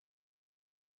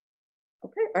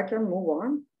 Okay, I can move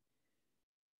on.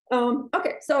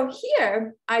 Okay, so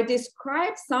here I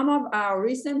described some of our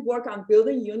recent work on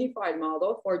building unified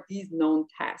model for these known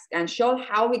tasks and show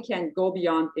how we can go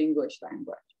beyond English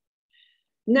language.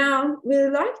 Now, we'd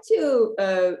like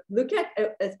to look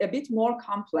at a bit more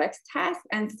complex tasks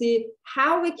and see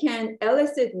how we can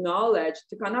elicit knowledge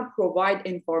to kind of provide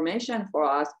information for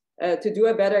us to do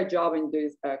a better job in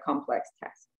these complex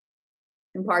tasks.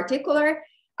 In particular,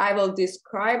 I will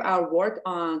describe our work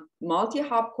on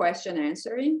multi-hop question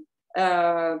answering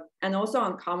and also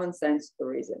on common sense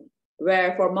reasoning,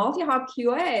 where for multi-hop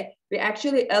QA, we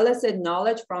actually elicit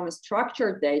knowledge from a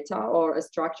structured data or a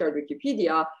structured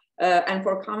Wikipedia. And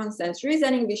for common sense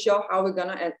reasoning, we show how we're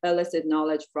gonna elicit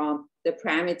knowledge from the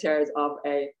parameters of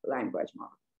a language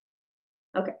model.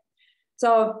 Okay,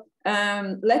 so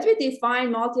let me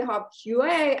define multi-hop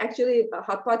QA. Actually,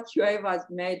 hotpot QA was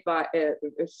made by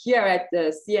here at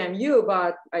the CMU,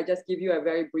 but I just give you a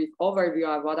very brief overview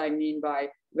of what I mean by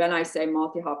when I say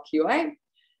multi-hop QA.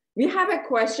 We have a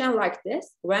question like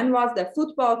this: when was the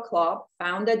football club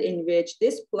founded in which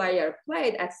this player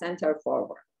played at center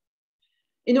forward?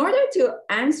 In order to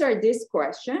answer this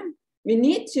question, we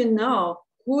need to know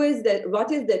what is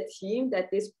the team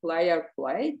that this player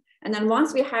played. And then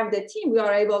once we have the team, we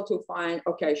are able to find,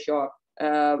 okay, sure,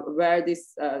 where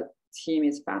this team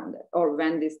is founded or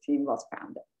when this team was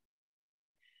founded.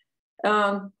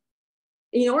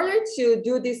 In order to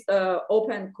do this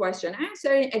open question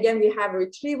answering, again, we have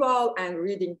retrieval and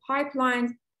reading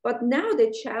pipelines. But now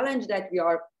the challenge that we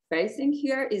are facing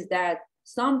here is that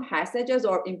some passages,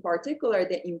 or in particular,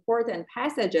 the important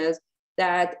passages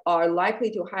that are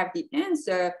likely to have the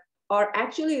answer, are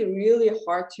actually really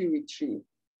hard to retrieve.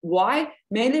 Why?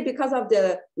 Mainly because of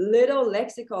the little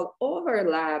lexical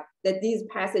overlap that these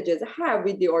passages have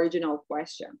with the original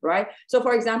question, right? So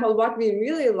for example, what we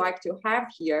really like to have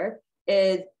here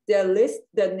is the list,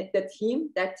 the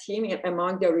team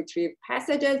among the retrieved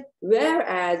passages,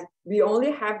 whereas we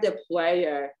only have the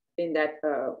player in that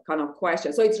kind of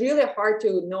question. So it's really hard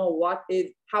to know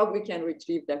how we can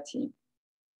retrieve that team.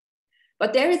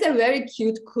 But there is a very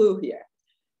cute clue here.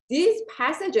 These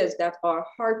passages that are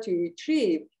hard to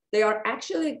retrieve, they are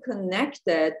actually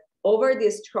connected over the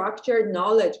structured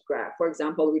knowledge graph, for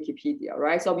example, Wikipedia,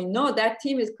 right? So we know that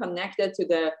team is connected to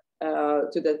the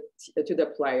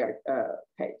player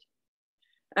page.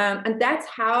 And that's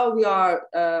how we are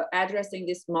addressing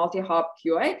this multi-hop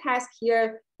QA task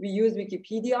here. We use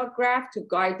Wikipedia graph to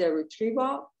guide the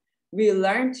retrieval. We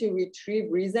learn to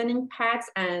retrieve reasoning paths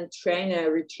and train a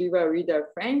retriever-reader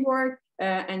framework.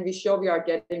 And we show we are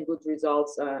getting good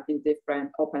results in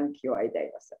different open QA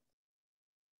data sets.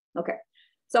 Okay,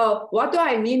 so what do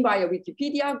I mean by a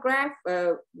Wikipedia graph?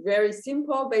 Very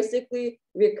simple. Basically,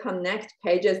 we connect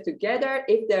pages together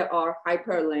if there are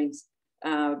hyperlinks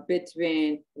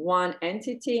between one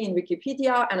entity in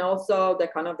Wikipedia and also the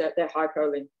kind of the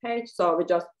hyperlink page. So we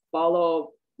just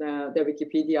follow the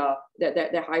Wikipedia,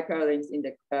 the hyperlinks in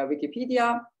the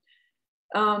Wikipedia.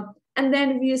 And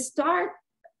then we start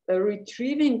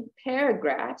retrieving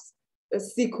paragraphs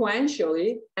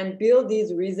sequentially and build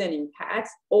these reasoning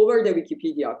paths over the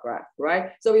Wikipedia graph,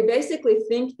 right? So we basically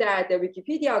think that the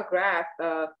Wikipedia graph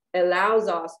allows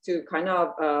us to kind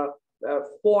of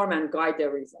form and guide the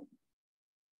reasoning.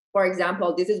 For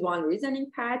example, this is one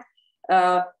reasoning path.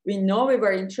 We know we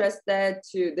were interested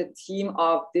to the team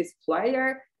of this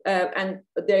player, and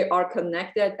they are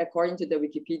connected according to the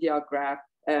Wikipedia graph.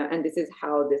 And this is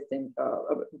how this thing,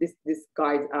 this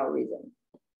guides our reasoning.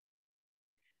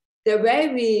 The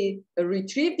way we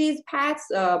retrieve these paths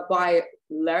by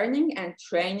learning and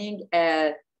training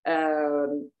a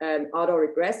an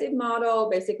autoregressive model.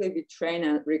 Basically, we train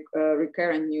a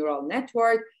recurrent neural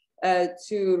network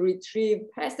to retrieve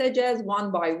passages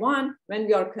one by one when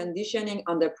we are conditioning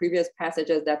on the previous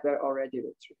passages that were already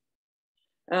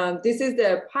retrieved. This is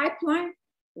the pipeline.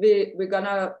 We're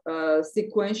gonna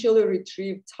sequentially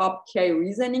retrieve top K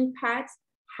reasoning paths.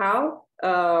 How?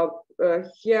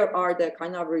 Here are the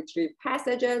kind of retrieved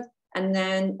passages, and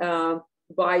then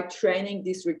by training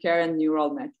this recurrent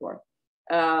neural network,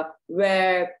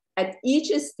 where at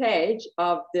each stage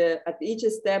of at each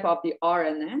step of the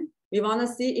RNN, we want to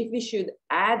see if we should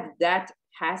add that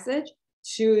passage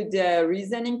to the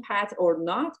reasoning path or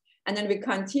not. And then we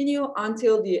continue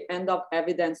until the end of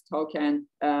evidence token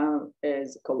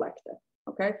is collected,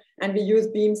 okay? And we use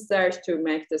beam search to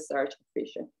make the search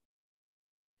efficient.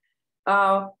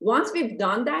 Once we've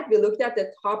done that, we looked at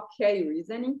the top K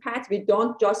reasoning paths. We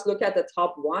don't just look at the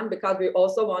top one, because we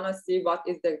also want to see what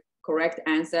is the correct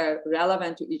answer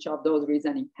relevant to each of those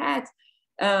reasoning paths.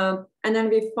 And then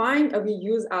we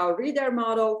use our reader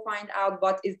model, find out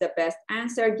what is the best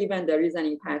answer given the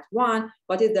reasoning path 1,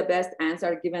 what is the best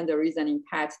answer given the reasoning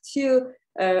path 2,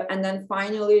 and then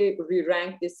finally we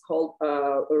rank this whole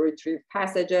retrieved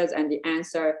passages and the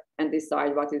answer and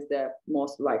decide what is the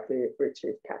most likely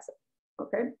retrieved passage,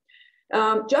 okay?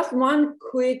 Just one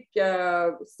quick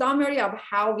summary of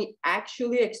how we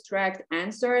actually extract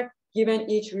answer given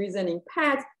each reasoning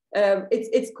path.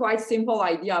 It's quite simple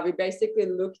idea. We basically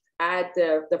looked at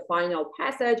the final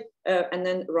passage and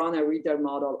then run a reader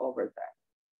model over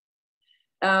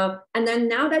there. And then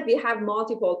now that we have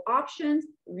multiple options,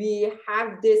 we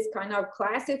have this kind of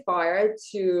classifier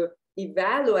to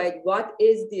evaluate what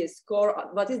is the score,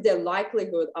 what is the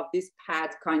likelihood of this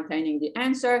path containing the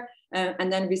answer,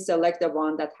 and then we select the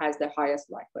one that has the highest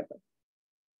likelihood.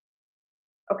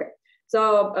 Okay.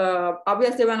 So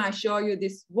obviously, when I show you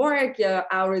this work,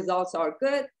 our results are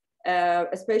good,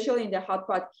 especially in the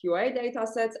hotspot QA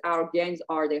datasets, our gains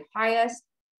are the highest.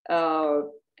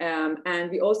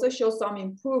 And we also show some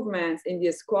improvements in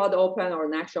the squad open or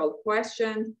natural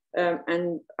questions.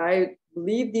 And I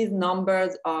believe these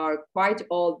numbers are quite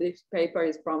old. This paper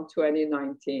is from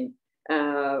 2019.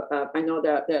 I know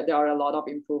that there are a lot of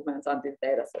improvements on these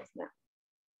datasets now.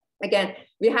 Again,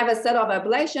 we have a set of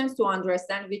ablations to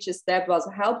understand which step was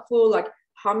helpful, like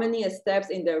how many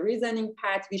steps in the reasoning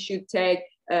path we should take.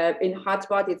 In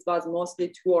hotspot, it was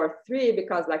mostly 2 or 3,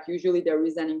 because like usually the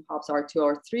reasoning hops are 2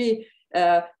 or 3.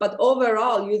 But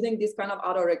overall, using this kind of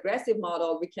autoregressive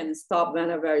model, we can stop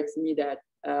whenever it's needed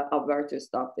of where to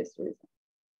stop this reason.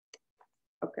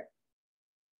 Okay.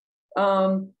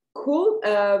 Cool.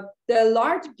 The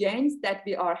large gains that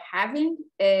we are having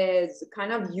is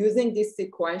kind of using this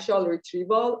sequential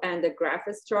retrieval and the graph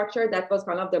structure. That was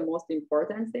kind of the most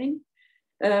important thing.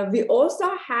 We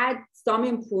also had some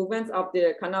improvements of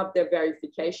the kind of the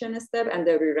verification step and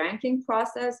the re-ranking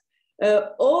process.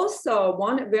 Also,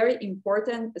 one very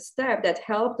important step that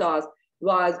helped us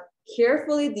was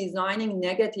carefully designing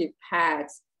negative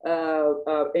paths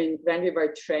when we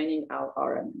were training our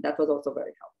RNN. That was also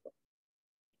very helpful.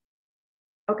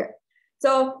 Okay,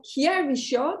 so here we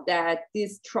show that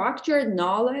this structured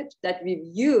knowledge that we've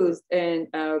used in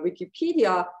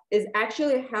Wikipedia is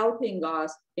actually helping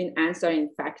us in answering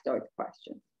factoid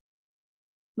questions.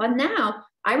 But now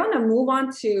I want to move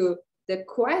on to the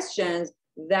questions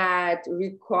that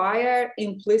require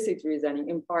implicit reasoning,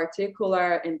 in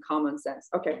particular in common sense.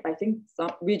 Okay, I think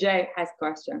Vijay has a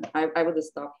question. I would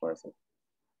stop for a second.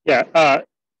 Yeah,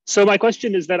 so my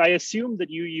question is that I assume that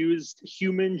you used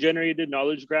human-generated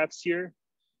knowledge graphs here.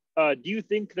 Do you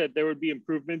think that there would be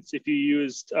improvements if you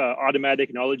used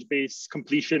automatic knowledge base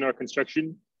completion or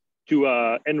construction to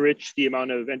enrich the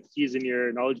amount of entities in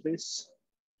your knowledge base?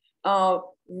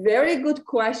 Very good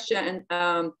question.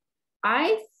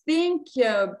 I think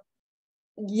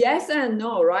yes and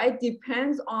no, right?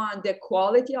 Depends on the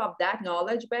quality of that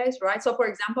knowledge base, right? So for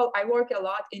example, I work a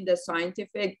lot in the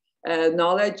scientific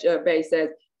knowledge bases.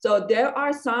 So there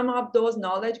are some of those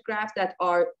knowledge graphs that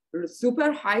are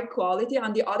super high quality.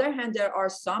 On the other hand, there are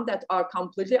some that are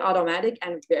completely automatic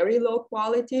and very low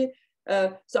quality.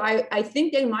 So I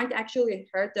think they might actually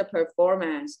hurt the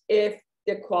performance if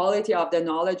the quality of the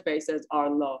knowledge bases are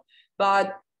low.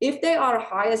 But if they are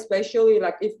high, especially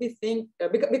like if we think,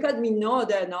 because we know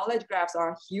the knowledge graphs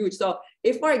are huge. So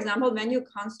if, for example, when you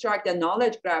construct a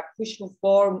knowledge graph, push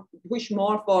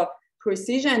more for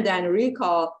precision than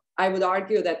recall, I would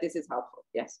argue that this is helpful.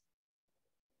 Yes.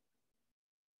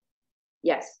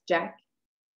 Yes, Jack.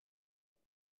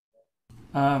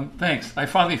 Thanks. I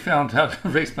finally found how to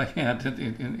raise my hand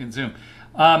in Zoom.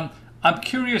 I'm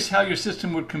curious how your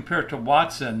system would compare to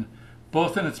Watson,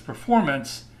 both in its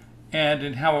performance and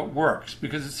in how it works?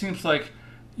 Because it seems like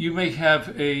you may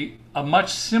have a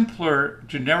much simpler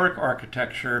generic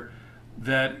architecture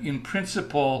that in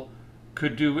principle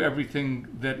could do everything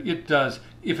that it does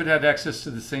if it had access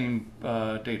to the same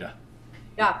data.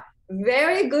 Yeah,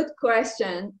 very good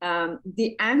question.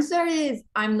 The answer is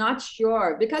I'm not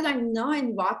sure, because I know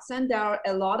in Watson there are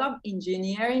a lot of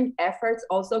engineering efforts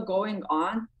also going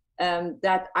on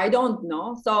that I don't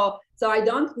know. So I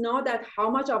don't know that how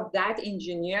much of that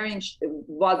engineering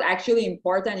was actually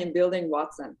important in building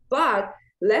Watson. But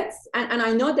and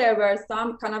I know there were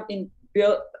some kind of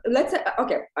let's say,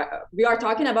 okay, we are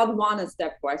talking about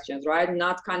one-step questions, right?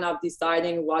 Not kind of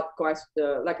deciding what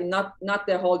question, like not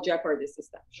the whole Jeopardy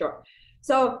system, sure.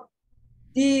 So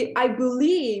I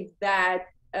believe that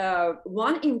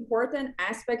one important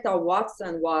aspect of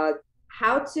Watson was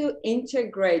how to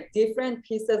integrate different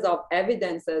pieces of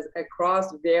evidences across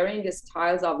varying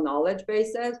styles of knowledge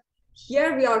bases.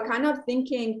 Here we are kind of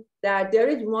thinking that there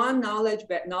is one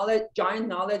giant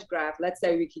knowledge graph, let's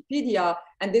say Wikipedia,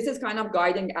 and this is kind of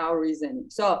guiding our reasoning.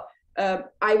 So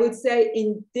I would say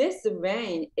in this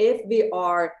vein, if we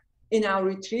are in our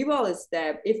retrieval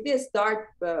step, if we start,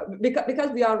 because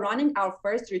we are running our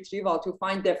first retrieval to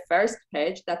find the first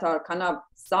page that are kind of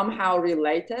somehow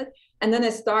related, and then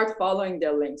start following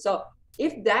the link. So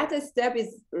if that step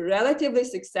is relatively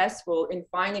successful in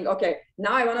finding, okay,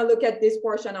 now I want to look at this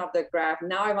portion of the graph,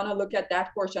 now I want to look at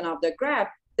that portion of the graph,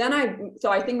 then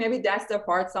so I think maybe that's the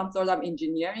part some sort of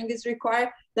engineering is required.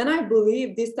 Then I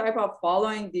believe this type of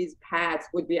following these paths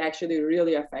would be actually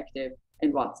really effective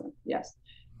in Watson, yes.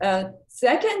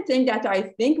 Second thing that I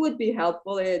think would be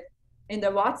helpful is in the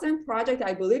Watson project,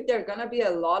 I believe there are going to be a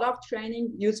lot of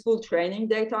useful training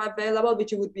data available,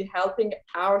 which would be helping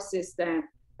our system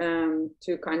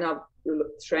to kind of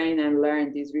train and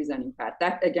learn these reasoning paths.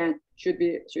 That again should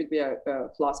be a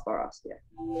plus for us. Yeah.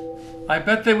 I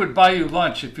bet they would buy you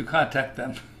lunch if you contact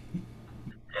them.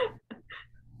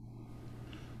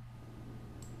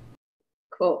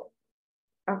 Cool.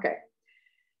 Okay.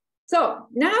 So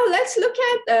now let's look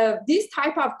at these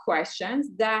type of questions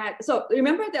so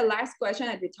remember the last question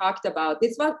that we talked about,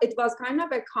 it was kind of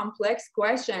a complex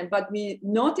question, but we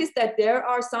noticed that there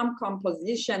are some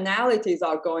compositionalities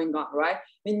are going on, right?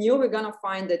 We knew we're gonna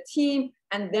find a team,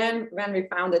 and then when we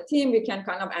found a team, we can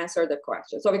kind of answer the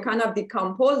question. So we kind of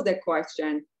decompose the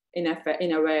question in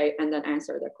a way and then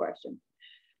answer the question.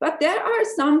 But there are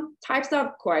some types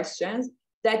of questions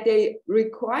that they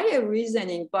require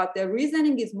reasoning, but the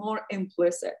reasoning is more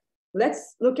implicit.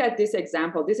 Let's look at this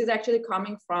example. This is actually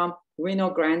coming from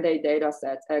Reno Grande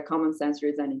dataset, a common sense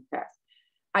reasoning test.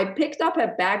 I picked up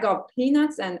a bag of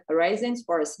peanuts and raisins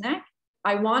for a snack.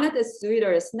 I wanted a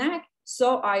sweeter snack,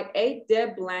 so I ate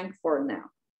the blank for now,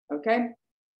 okay?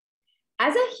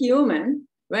 As a human,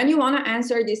 when you wanna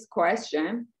answer this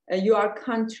question, you are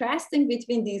contrasting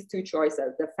between these two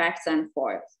choices, the facts and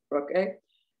foils, okay?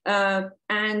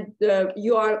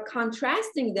 You are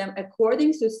contrasting them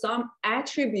according to some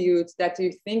attributes that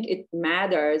you think it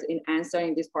matters in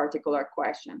answering this particular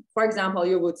question. For example,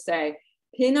 you would say,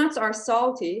 peanuts are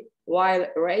salty while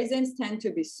raisins tend to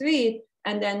be sweet,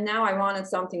 and then now I wanted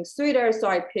something sweeter, so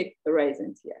I picked the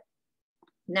raisins here.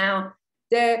 Now,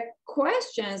 the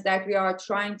questions that we are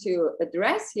trying to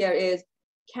address here is,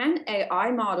 can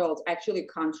AI models actually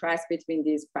contrast between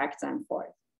these facts and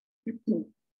foils?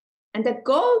 And the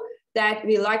goal that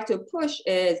we like to push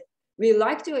is we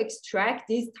like to extract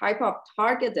these type of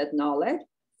targeted knowledge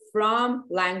from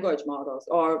language models,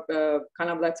 or kind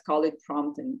of, let's call it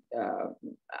prompting.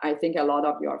 I think a lot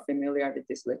of you are familiar with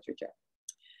this literature.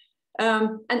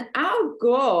 And our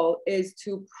goal is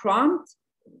to prompt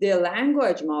the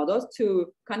language models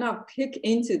to kind of pick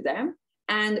into them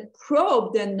and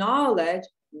probe the knowledge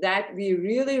that we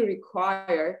really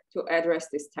require to address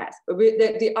this task.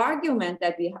 The argument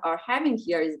that we are having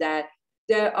here is that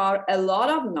there are a lot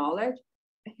of knowledge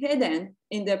hidden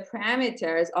in the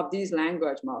parameters of these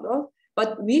language models,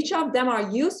 but which of them are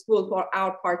useful for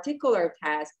our particular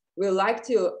task, we like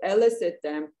to elicit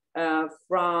them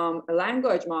from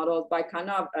language models by kind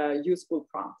of useful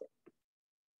prompting.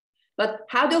 But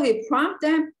how do we prompt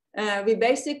them? We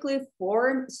basically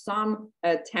form some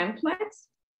templates,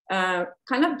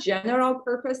 kind of general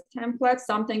purpose templates,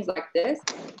 some things like this.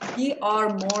 P are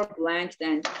more blank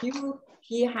than Q,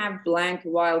 P have blank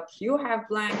while Q have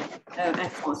blank,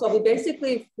 and so on. So we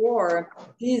basically form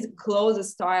these closed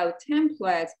style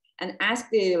templates and ask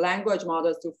the language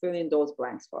models to fill in those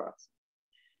blanks for us.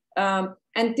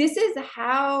 And this is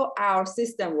how our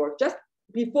system works. Just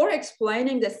before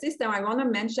explaining the system, I want to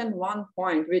mention one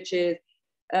point, which is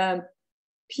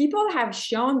people have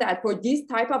shown that for these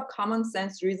type of common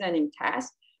sense reasoning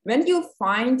tasks, when you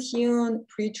fine-tune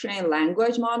pre-trained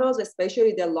language models,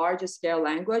 especially the large-scale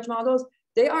language models,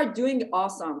 they are doing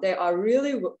awesome. They are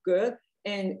really good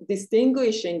in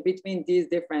distinguishing between these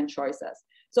different choices.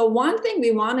 So one thing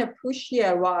we want to push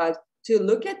here was to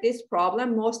look at this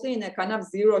problem mostly in a kind of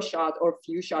zero-shot or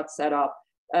few-shot setup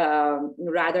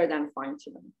rather than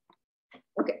fine-tuning.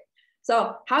 Okay,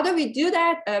 so how do we do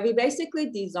that? We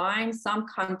basically design some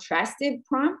contrastive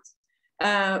prompts.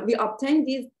 We obtain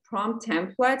these prompt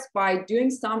templates by doing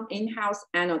some in-house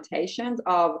annotations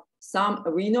of some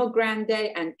Reno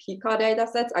Grande and Pika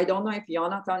datasets. I don't know if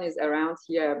Jonathan is around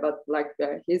here, but like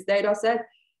his dataset.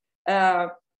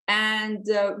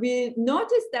 We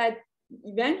noticed that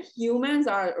when humans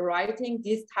are writing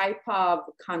this type of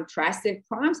contrastive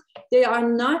prompts, they are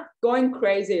not going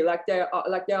crazy. Like there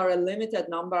are a limited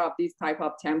number of these type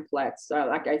of templates.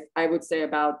 Like I would say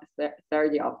about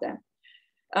 30 of them.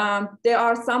 There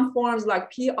are some forms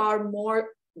like P are more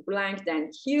blank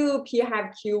than Q, P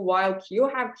have Q while Q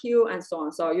have Q, and so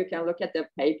on. So you can look at the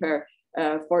paper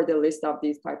for the list of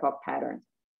these type of patterns.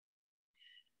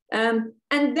 And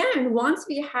then once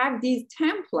we have these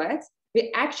templates, we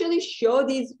actually show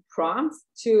these prompts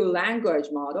to language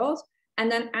models and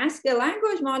then ask the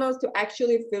language models to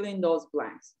actually fill in those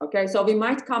blanks. Okay, so we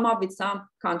might come up with some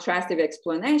contrastive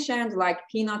explanations like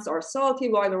peanuts are salty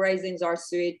while raisins are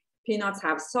sweet, peanuts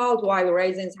have salt while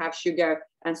raisins have sugar,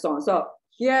 and so on. So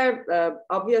here,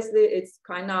 obviously, it's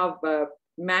kind of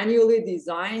manually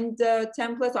designed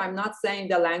templates. I'm not saying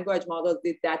the language models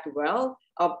did that well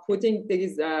of putting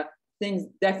these things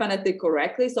definitely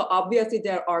correctly. So obviously,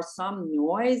 there are some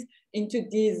noise into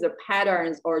these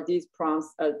patterns or these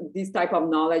prompts, this type of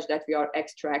knowledge that we are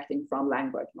extracting from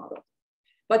language models.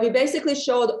 But we basically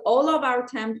showed all of our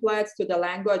templates to the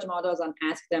language models and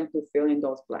asked them to fill in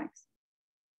those blanks.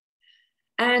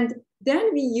 And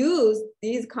then we use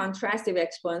these contrastive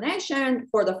explanations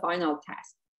for the final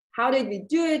task. How did we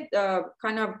do it?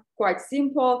 Kind of quite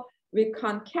simple. We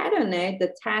concatenate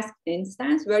the task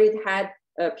instance where it had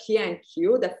P and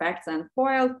Q, the facts and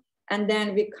foils, and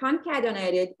then we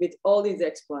concatenate it with all these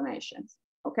explanations,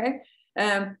 okay?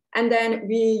 And then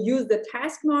we use the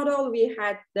task model. We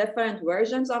had different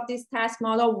versions of this task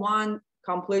model. One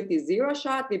completely zero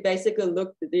shot. We basically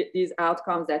looked at these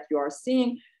outcomes that you are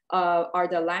seeing are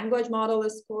the language model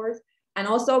scores, and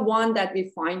also one that we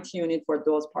fine-tune it for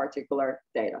those particular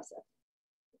data sets.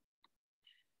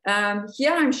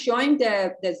 Here I'm showing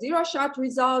the zero-shot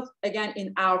results. Again,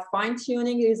 in our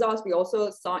fine-tuning results, we also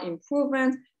saw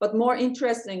improvements, but more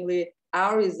interestingly,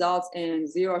 our results in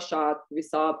zero-shot, we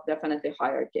saw definitely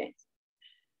higher gains.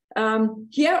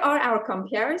 Here are our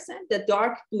comparisons. The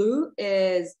dark blue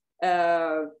is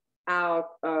our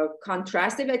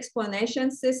contrastive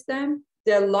explanation system.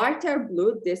 The lighter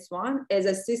blue, this one, is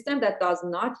a system that does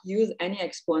not use any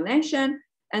explanation.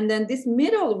 And then this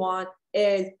middle one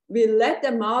is we let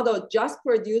the model just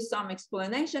produce some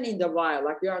explanation in the while,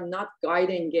 like we are not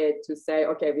guiding it to say,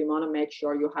 okay, we want to make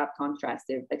sure you have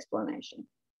contrastive explanation.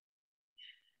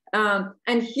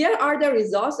 And here are the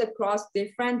results across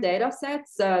different data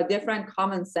sets, different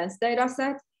common sense data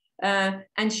sets. And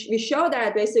we show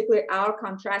that basically our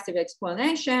contrastive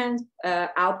explanations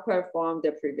outperform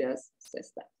the previous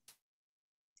system.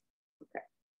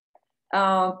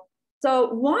 Okay.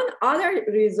 So one other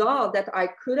result that I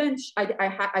couldn't,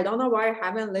 I don't know why I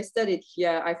haven't listed it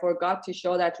here. I forgot to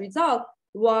show that result,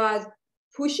 was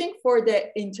pushing for the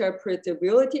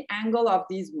interpretability angle of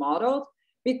these models,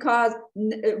 because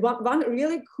one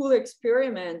really cool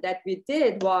experiment that we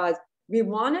did was we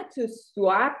wanted to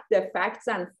swap the facts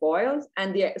and foils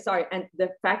and the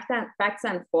facts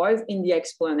and foils in the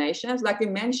explanations. Like we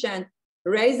mentioned,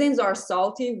 raisins are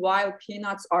salty while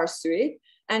peanuts are sweet.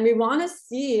 And we want to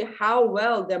see how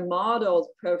well the models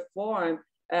perform.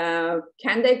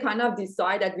 Can they kind of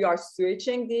decide that we are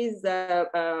switching these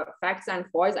facts and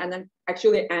foils and then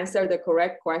actually answer the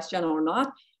correct question or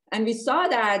not? And we saw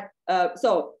that,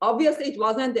 so obviously it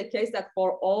wasn't the case that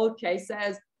for all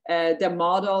cases, the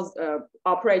models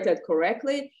operated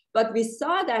correctly, but we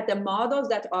saw that the models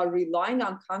that are relying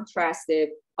on contrastive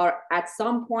are at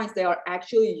some points, they are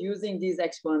actually using these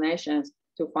explanations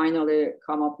to finally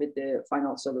come up with the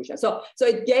final solution. So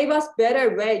it gave us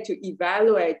better way to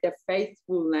evaluate the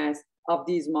faithfulness of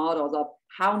these models, of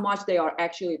how much they are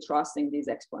actually trusting these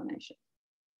explanations.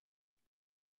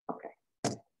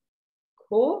 Okay,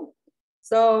 cool.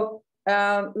 So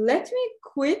let me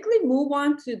quickly move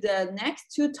on to the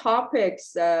next two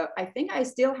topics. I think I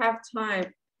still have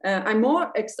time.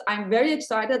 I'm very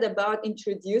excited about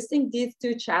introducing these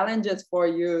two challenges for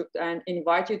you and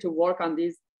invite you to work on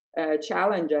these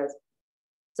challenges.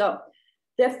 So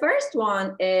the first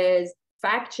one is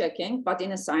fact-checking, but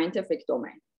in a scientific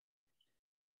domain.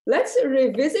 Let's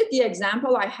revisit the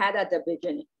example I had at the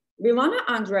beginning. We want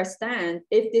to understand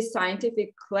if this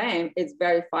scientific claim is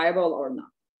verifiable or not.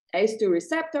 ACE2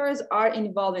 receptors are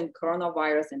involved in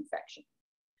coronavirus infection.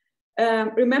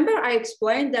 Remember, I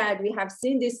explained that we have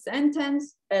seen this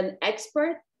sentence, an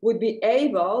expert would be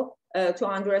able to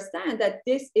understand that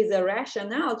this is a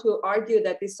rationale to argue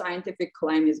that this scientific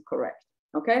claim is correct,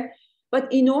 okay?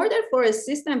 But in order for a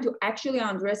system to actually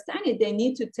understand it, they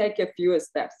need to take a few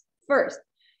steps. First,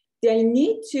 they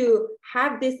need to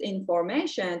have this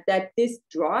information that this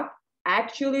drug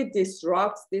actually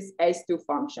disrupts this ACE2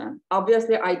 function.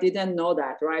 Obviously, I didn't know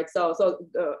that, right? So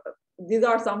these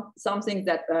are some things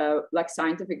that like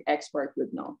scientific expert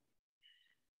would know.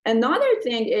 Another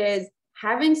thing is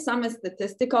having some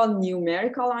statistical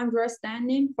numerical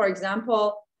understanding. For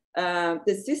example,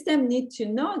 the system needs to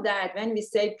know that when we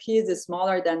say P is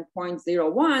smaller than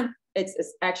 0.01,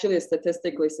 it's actually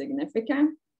statistically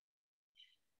significant.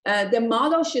 The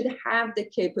model should have the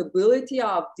capability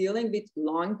of dealing with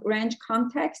long-range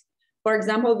context. For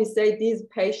example, we say these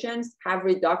patients have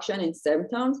reduction in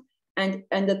symptoms, and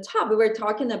the top, we were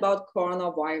talking about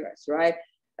coronavirus, right?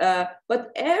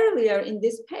 But earlier in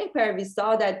this paper, we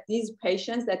saw that these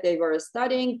patients that they were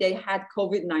studying, they had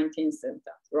COVID-19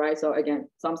 symptoms, right? So again,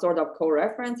 some sort of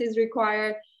co-reference is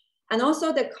required. And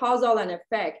also the causal and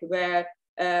effect, where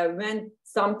when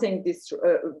something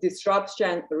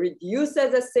disruption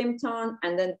reduces a symptom,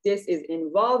 and then this is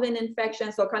involved in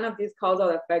infection. So kind of this causal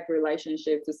effect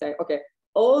relationship to say, okay,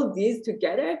 all these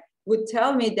together would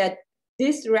tell me that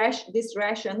this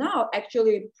rationale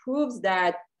actually proves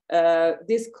that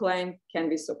this claim can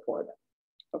be supported,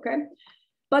 okay?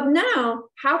 But now,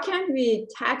 how can we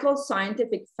tackle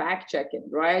scientific fact-checking,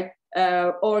 right?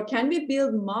 Or can we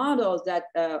build models that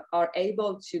are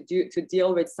able to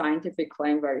deal with scientific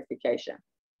claim verification?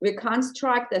 We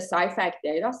construct a SciFact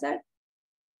data set.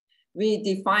 We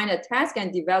define a task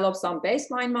and develop some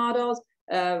baseline models,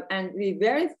 and we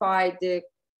verify the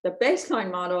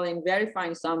baseline model in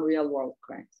verifying some real-world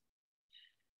claims.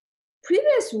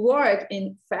 Previous work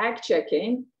in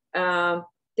fact-checking,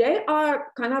 they are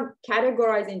kind of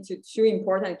categorized into two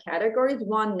important categories.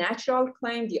 One, natural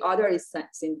claim, the other is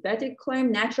synthetic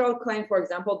claim. Natural claim, for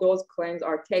example, those claims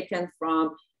are taken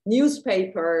from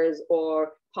newspapers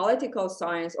or political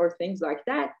science or things like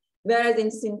that. Whereas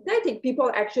in synthetic, people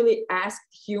actually asked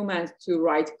humans to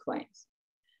write claims.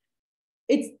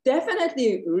 It's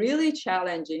definitely really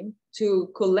challenging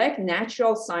to collect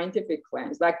natural scientific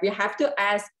claims. Like we have to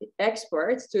ask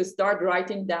experts to start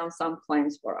writing down some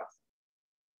claims for us.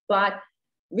 But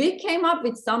we came up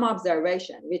with some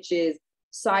observation, which is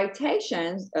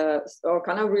citations or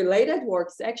kind of related work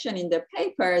section in the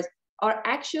papers are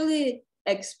actually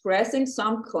expressing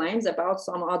some claims about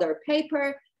some other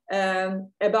paper,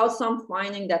 about some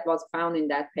finding that was found in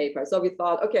that paper. So we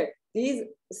thought, okay, these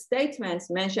statements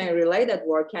mentioning related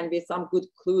work can be some good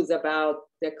clues about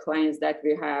the claims that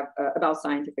we have about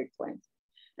scientific claims.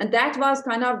 And that was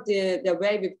kind of the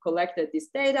way we've collected this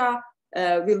data.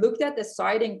 We looked at the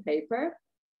citing paper,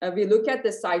 we look at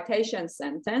the citation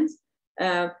sentence,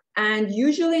 and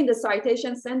usually in the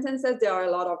citation sentences, there are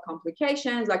a lot of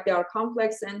complications, like there are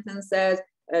complex sentences,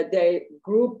 they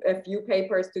group a few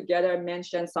papers together,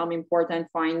 mention some important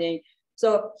finding.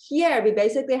 So here we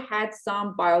basically had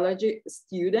some biology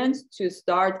students to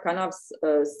start kind of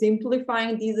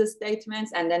simplifying these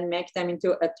statements and then make them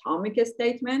into atomic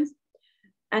statements.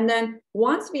 And then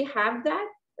once we have that,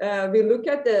 we look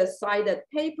at the cited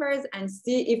papers and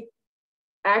see if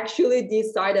actually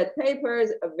these cited papers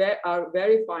are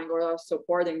verifying or are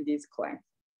supporting these claims.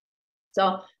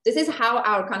 So this is how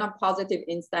our kind of positive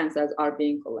instances are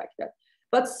being collected.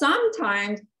 But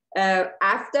sometimes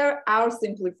after our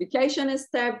simplification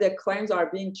step, the claims are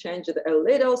being changed a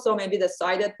little. So maybe the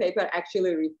cited paper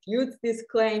actually refutes this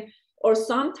claim, or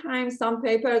sometimes some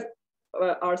papers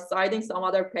are citing some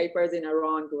other papers in a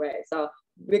wrong way. So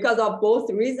because of both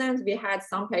reasons, we had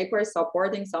some papers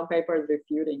supporting, some papers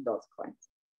refuting those claims.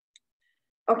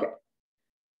 Okay,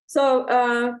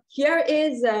 so here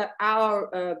is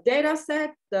our data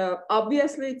set.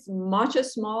 Obviously, it's much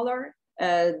smaller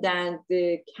than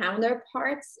the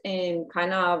counterparts in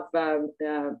kind of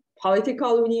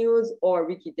political news or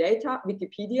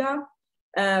Wikipedia.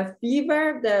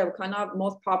 Fever, the kind of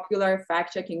most popular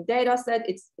fact-checking data set,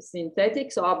 it's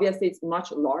synthetic, so obviously it's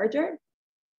much larger.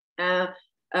 And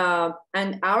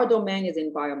our domain is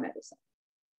in biomedicine.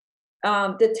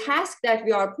 The task that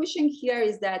we are pushing here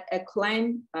is that a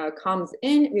claim comes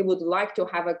in. We would like to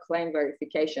have a claim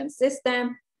verification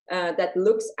system. that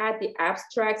looks at the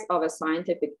abstracts of a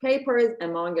scientific papers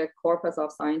among a corpus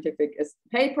of scientific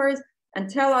papers and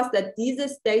tell us that these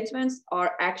statements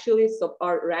are actually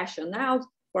rationales,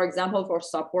 for example, for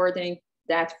supporting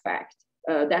that fact,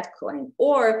 that claim,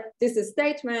 or this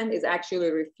statement is actually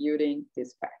refuting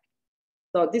this fact.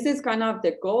 So this is kind of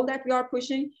the goal that we are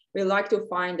pushing. We like to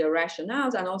find the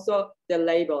rationales and also the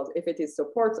labels, if it is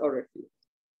supports or refutes.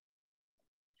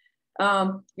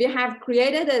 We have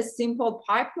created a simple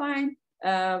pipeline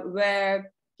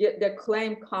where the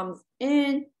claim comes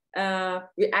in.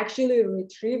 We actually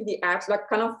retrieve the abstract,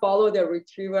 kind of follow the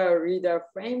retriever reader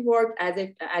framework as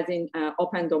in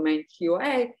open domain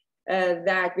QA,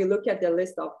 that we look at the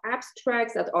list of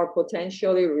abstracts that are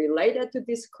potentially related to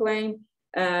this claim.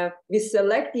 We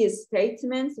select these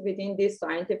statements within these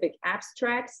scientific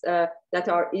abstracts that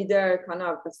are either kind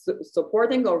of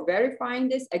supporting or verifying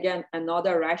this. Again,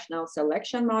 another rational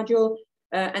selection module.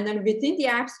 And then within the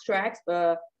abstracts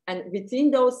and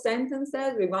within those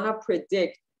sentences, we want to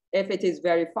predict if it is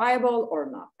verifiable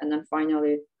or not. And then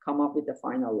finally come up with the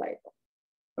final label.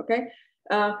 Okay.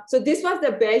 So this was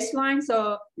the baseline.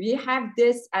 So we have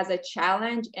this as a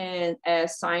challenge in a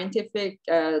scientific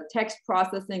text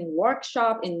processing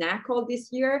workshop in NACL this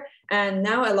year. And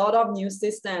now a lot of new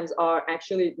systems are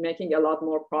actually making a lot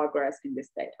more progress in this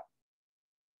data.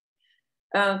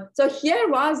 So here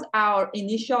was our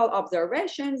initial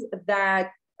observations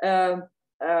that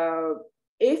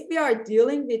if we are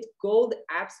dealing with gold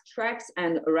abstracts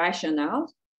and rationales,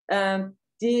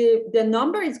 the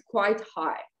number is quite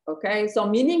high. Okay, so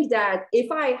meaning that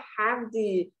if I have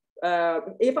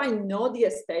if I know the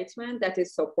statement that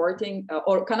is supporting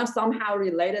or kind of somehow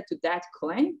related to that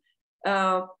claim,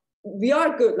 we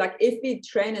are good. Like if we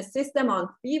train a system on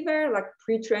fever, like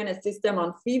pre-train a system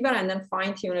on fever and then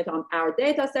fine tune it on our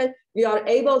data set, we are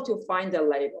able to find the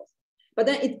labels. But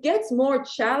then it gets more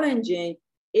challenging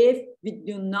if we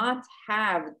do not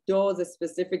have those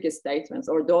specific statements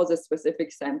or those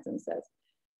specific sentences.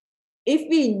 If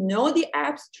we know the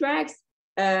abstracts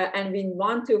and we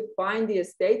want to find the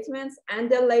statements and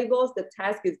the labels, the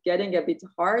task is getting a bit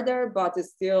harder, but it's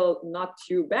still not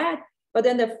too bad. But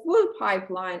then the full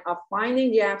pipeline of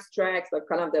finding the abstracts, like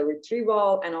kind of the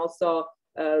retrieval and also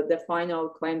the final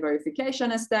claim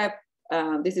verification step,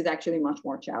 this is actually much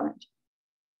more challenging.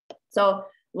 So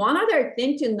one other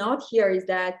thing to note here is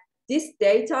that this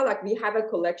data, like we have a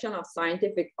collection of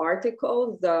scientific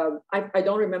articles. I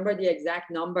don't remember the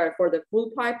exact number for the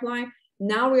full pipeline.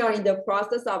 Now we are in the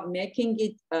process of making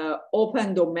it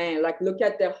open domain, like look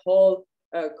at the whole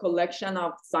collection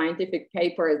of scientific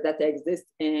papers that exist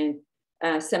in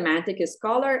Semantic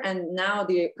Scholar. And now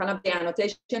the kind of the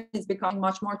annotation is becoming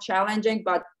much more challenging,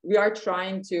 but we are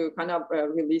trying to kind of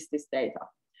release this data.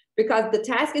 Because the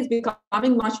task is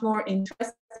becoming much more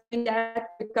interesting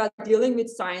because dealing with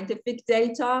scientific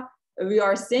data, we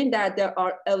are seeing that there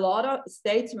are a lot of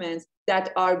statements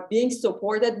that are being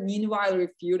supported, meanwhile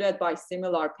refuted by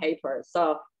similar papers,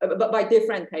 so by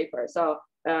different papers. So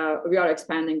we are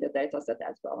expanding the data set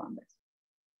as well on this.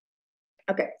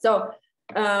 Okay, so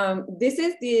this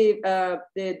is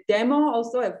the demo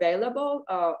also available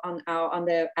on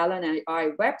the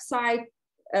LNAI website.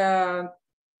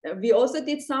 We also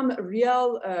did some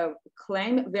real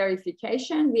claim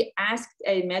verification. We asked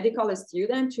a medical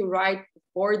student to write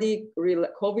 40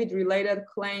 COVID-related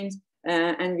claims,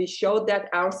 and we showed that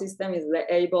our system is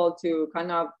able to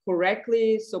kind of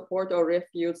correctly support or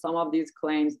refute some of these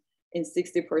claims in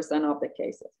 60% of the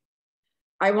cases.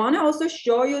 I want to also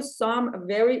show you some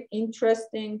very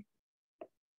interesting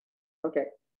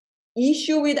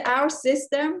issue with our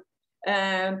system.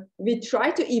 We try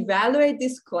to evaluate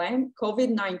this claim.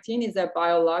 COVID-19 is a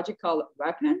biological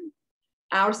weapon.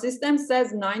 Our system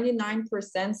says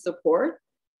 99% support.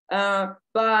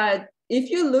 But if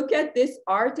you look at this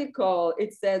article,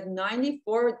 it says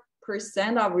 94%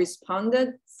 of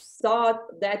respondents thought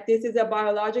that this is a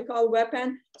biological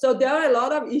weapon. So there are a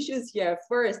lot of issues here.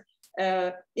 First,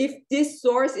 if this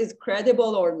source is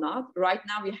credible or not. Right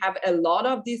now, we have a lot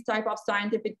of these type of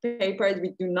scientific papers.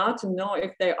 We do not know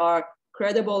if they are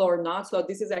credible or not. So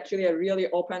this is actually a really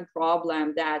open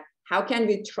problem, that how can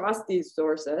we trust these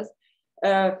sources?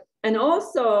 And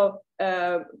also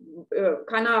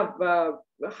kind of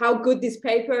how good this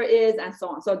paper is and so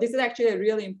on. So this is actually a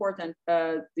really important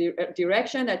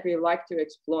direction that we like to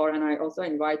explore. And I also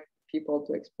invite people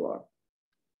to explore.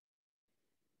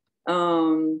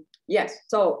 Yes,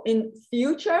 so in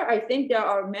future, I think there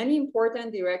are many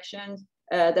important directions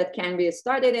that can be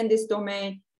started in this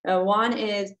domain. One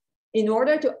is in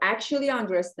order to actually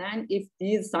understand if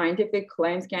these scientific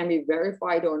claims can be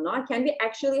verified or not, can we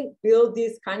actually build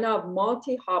this kind of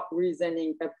multi-hop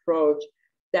reasoning approach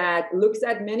that looks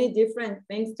at many different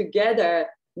things together,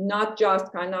 not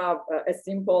just kind of a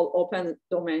simple open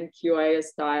domain QA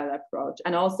style approach?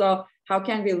 And also, how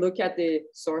can we look at the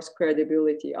source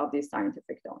credibility of this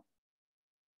scientific domain?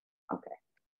 Okay,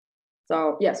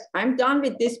 so yes, I'm done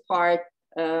with this part,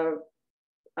 and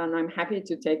I'm happy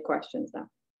to take questions now.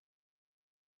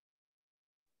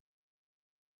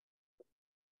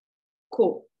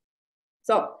 Cool.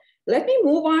 So let me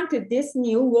move on to this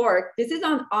new work. This is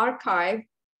on arXiv.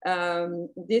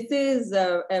 This is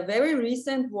a very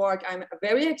recent work. I'm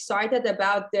very excited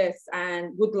about this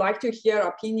and would like to hear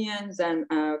opinions and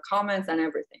comments and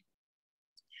everything.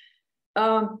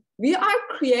 We are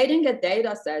creating a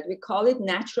data set. We call it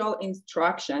natural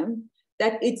instruction,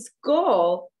 that its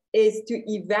goal is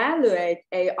to evaluate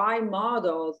AI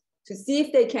models to see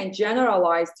if they can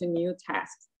generalize to new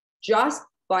tasks, just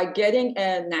by getting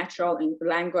a natural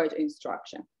language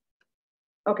instruction.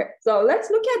 Okay, so let's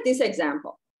look at this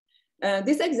example.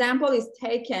 This example is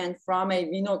taken from a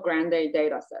Vino Grande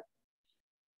data set.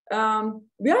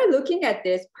 We are looking at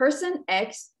this. Person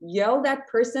X yelled at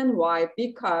person Y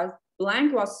because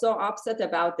blank was so upset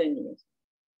about the news.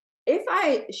 If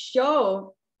I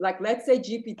show, like, let's say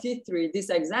GPT-3, this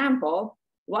example,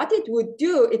 what it would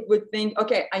do, it would think,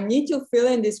 okay, I need to fill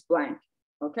in this blank,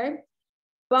 okay?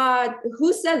 But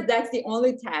who says that's the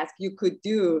only task you could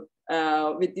do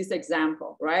with this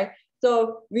example, right?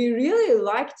 So we really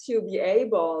like to be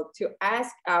able to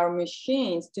ask our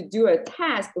machines to do a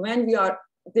task when we are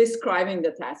describing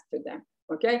the task to them,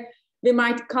 okay? We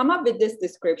might come up with this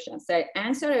description, say,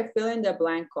 answer a fill in the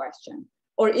blank question,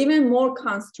 or even more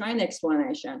constrained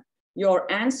explanation. Your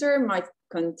answer might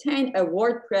contain a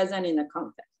word present in the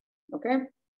context, okay?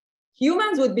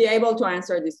 Humans would be able to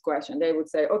answer this question. They would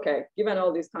say, okay, given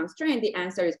all these constraints, the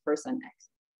answer is person X.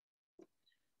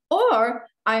 Or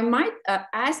I might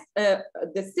ask the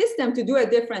system to do a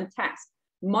different task,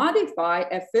 modify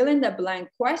a fill in the blank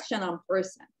question on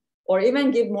person, or even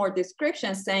give more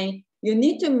description saying, you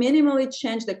need to minimally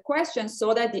change the question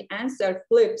so that the answer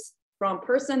flips from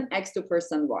person X to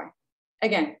person Y.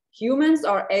 Again, humans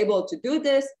are able to do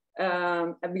this.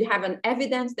 We have an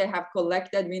evidence. They have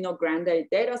collected Vino Grande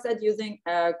data set using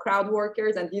crowd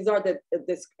workers, and these are the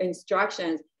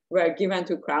instructions were given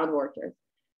to crowd workers.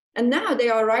 And now they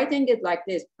are writing it like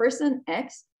this: person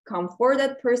X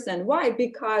comforted person Y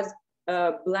because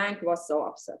blank was so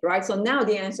upset, right? So now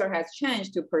the answer has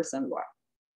changed to person Y.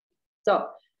 So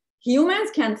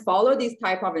humans can follow these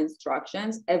type of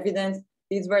instructions. Evidence,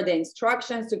 these were the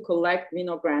instructions to collect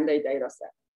Vino Grande data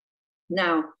set.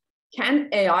 Now, can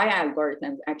AI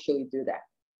algorithms actually do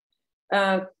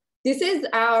that? This is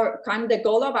our kind of the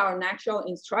goal of our natural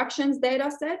instructions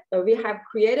data set. We have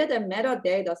created a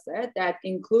metadata set that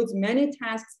includes many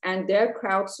tasks and their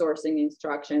crowdsourcing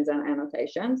instructions and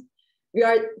annotations. We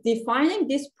are defining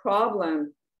this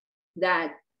problem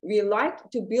that we like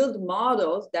to build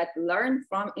models that learn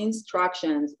from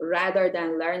instructions rather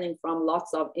than learning from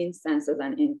lots of instances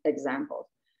and examples.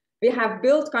 We have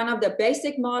built kind of the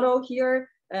basic model here,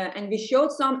 and we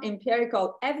showed some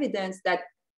empirical evidence that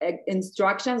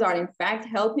instructions are in fact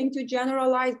helping to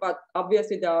generalize, but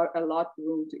obviously there are a lot of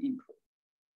room to improve.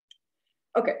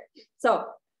 Okay, so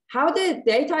how the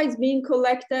data is being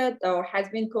collected or has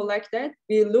been collected,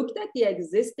 we looked at the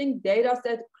existing data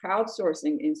set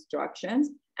crowdsourcing instructions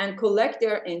and collect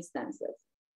their instances.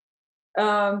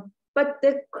 But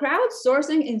the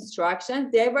crowdsourcing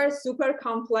instructions, they were super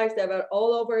complex. They were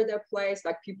all over the place.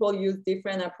 Like, people use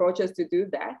different approaches to do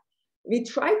that. We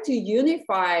tried to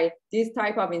unify these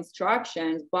type of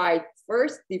instructions by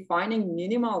first defining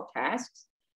minimal tasks.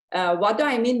 What do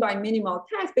I mean by minimal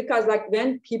tasks? Because like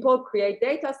when people create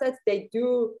data sets, they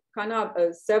do kind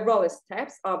of several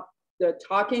steps of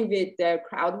talking with their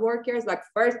crowd workers. Like,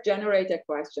 first generate a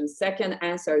question, second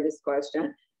answer this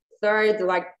question, third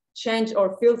like change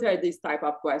or filter this type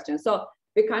of questions. So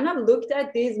we kind of looked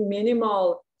at these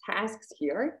minimal tasks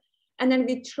here, and then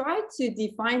we tried to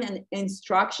define an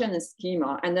instruction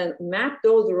schema and then map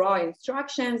those raw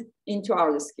instructions into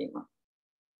our schema.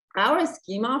 Our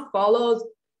schema follows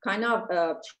kind of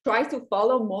tries to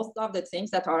follow most of the things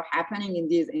that are happening in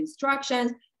these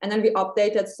instructions, and then we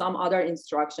updated some other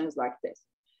instructions like this.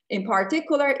 In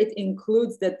particular, it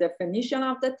includes the definition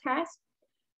of the task.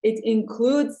 It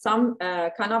includes some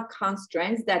kind of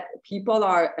constraints that people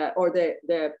are, or the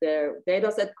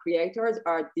dataset creators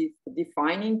are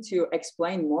defining to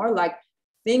explain more, like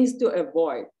things to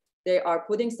avoid. they are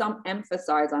putting some emphasis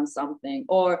on something,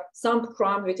 or some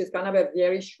prompt, which is kind of a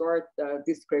very short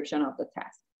description of the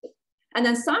task. And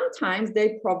then sometimes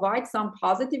they provide some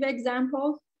positive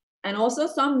examples and also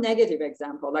some negative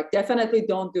example, like definitely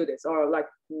don't do this, or like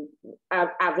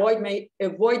avoid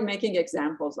making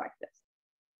examples like this.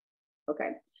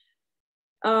 Okay.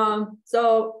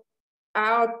 So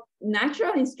our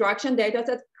natural instruction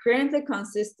dataset currently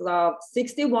consists of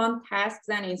 61 tasks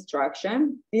and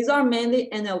instructions. These are mainly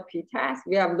NLP tasks.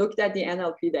 We have looked at the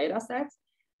NLP datasets.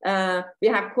 We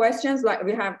have questions like,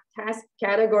 we have task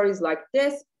categories like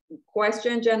this: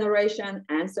 question generation,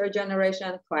 answer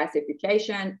generation,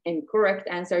 classification, incorrect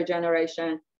answer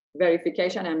generation,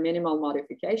 verification, and minimal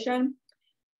modification.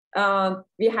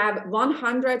 We have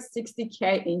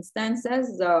 160K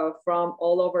instances from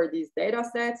all over these data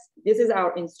sets. This is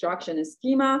our instruction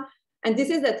schema. And this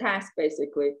is the task,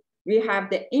 basically. We have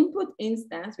the input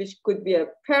instance, which could be a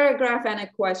paragraph and a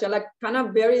question, like kind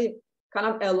of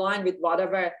aligned with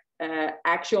whatever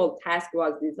actual task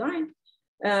was designed.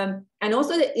 And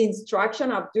also the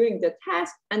instruction of doing the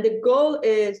task. And the goal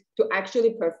is to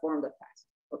actually perform the task,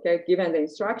 okay, given the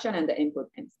instruction and the input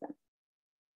instance.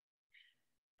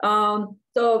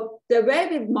 So the way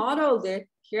we've modeled it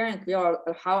currently, or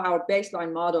how our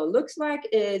baseline model looks like,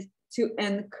 is to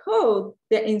encode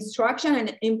the instruction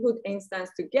and input instance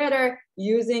together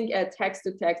using a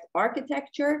text-to-text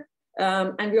architecture.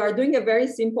 And we are doing a very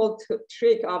simple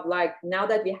trick of, like, now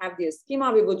that we have the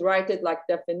schema, we would write it like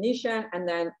definition and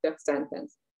then the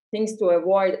sentence, things to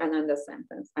avoid, and then the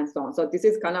sentence, and so on. So this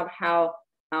is kind of how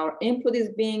our input is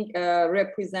being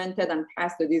represented and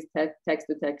passed to these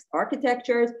text-to-text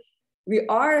architectures. We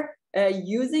are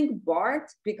using BART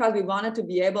because we wanted to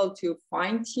be able to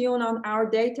fine-tune on our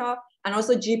data, and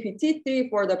also GPT-3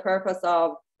 for the purpose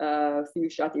of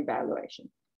few-shot evaluation.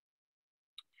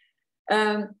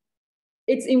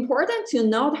 It's important to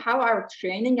note how our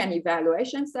training and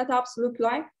evaluation setups look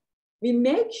like. We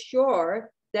make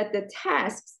sure that the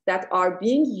tasks that are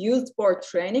being used for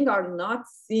training are not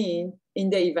seen in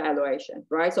the evaluation,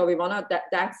 right? So we want to,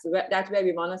 that way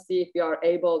we want to see if we are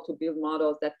able to build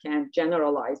models that can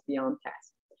generalize beyond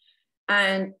tasks.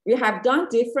 And we have done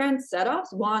different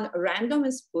setups. One, random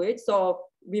split. So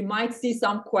we might see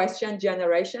some question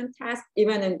generation tasks,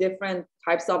 even in different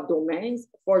types of domains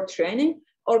for training,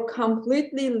 or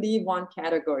completely leave one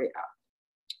category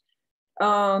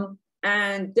out.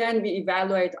 And then we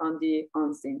evaluate on the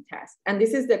unseen task. And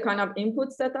this is the kind of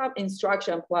input setup,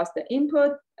 instruction plus the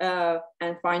input.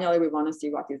 And finally, we want to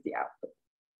see what is the output.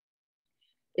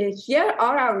 Here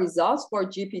are our results for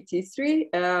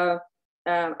GPT-3.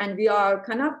 And we are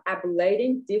kind of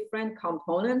ablating different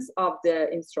components of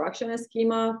the instruction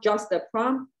schema, just the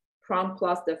prompt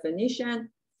plus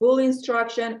definition, full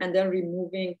instruction, and then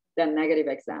removing the negative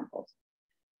examples.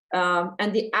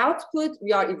 And the output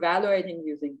we are evaluating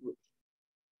using group.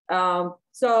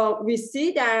 So we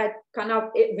see that kind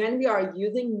of when we are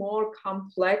using more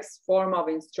complex form of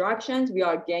instructions, we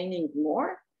are gaining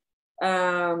more.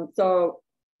 So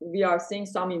we are seeing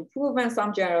some improvement,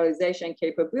 some generalization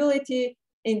capability.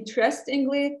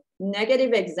 Interestingly,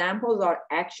 negative examples are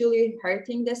actually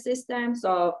hurting the system.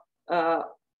 So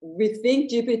we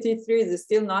think GPT-3 is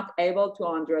still not able to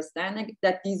understand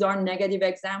that these are negative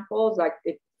examples, like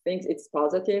it thinks it's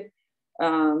positive.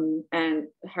 And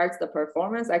hurts the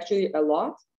performance actually a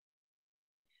lot.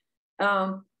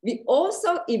 We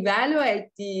also evaluate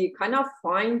the kind of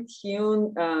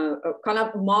fine-tune kind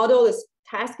of model,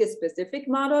 task-specific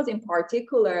models. In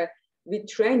particular, we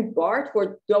train BART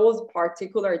for those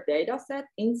particular data set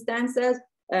instances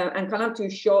and kind of to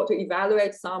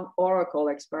evaluate some Oracle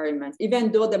experiments,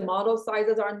 even though the model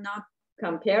sizes are not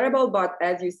comparable. But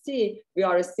as you see, we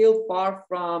are still far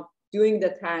from doing the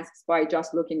tasks by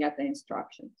just looking at the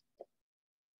instructions.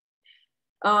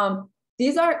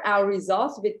 These are our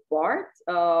results with BART.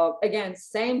 Again,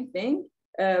 same thing.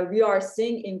 We are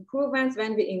seeing improvements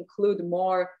when we include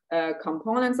more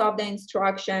components of the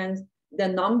instructions. The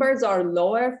numbers are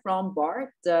lower from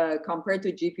BART compared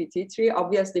to GPT-3,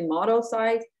 obviously model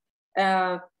size.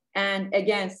 And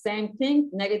again, same thing,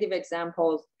 negative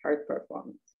examples hurt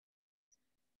performance.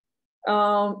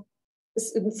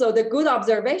 So the good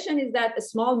observation is that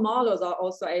small models are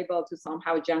also able to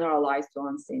somehow generalize to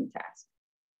unseen tasks.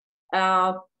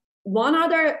 One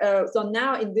other, so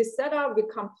now in this setup, we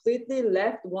completely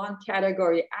left one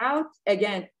category out.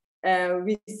 Again,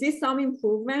 we see some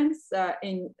improvements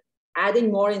in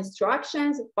adding more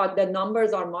instructions, but the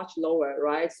numbers are much lower,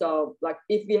 right? So like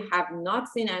if we have not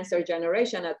seen answer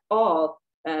generation at all,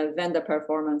 then the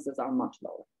performances are much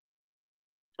lower.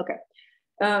 Okay.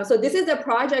 So this is the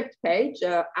project page.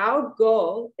 Our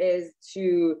goal is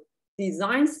to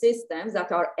design systems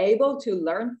that are able to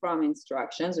learn from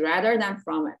instructions rather than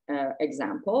from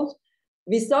examples.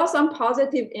 We saw some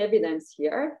positive evidence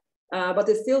here, but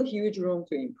there's still huge room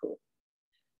to improve.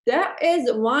 There is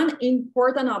one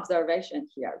important observation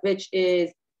here, which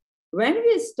is when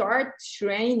we start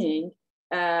training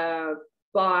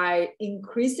by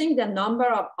increasing the number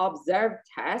of observed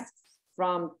tasks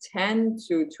from 10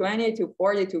 to 20 to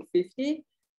 40 to 50,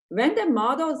 when the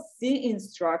models see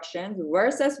instructions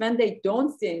versus when they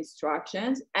don't see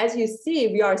instructions, as you see,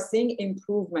 we are seeing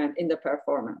improvement in the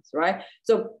performance, right?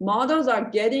 So models are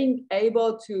getting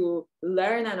able to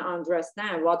learn and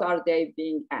understand what are they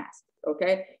being asked,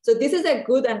 okay? So this is a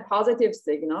good and positive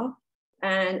signal.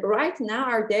 And right now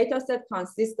our data set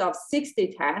consists of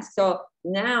 60 tasks. So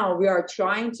now we are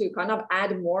trying to kind of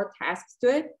add more tasks to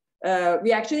it.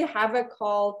 We actually have a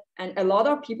call, and a lot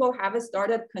of people have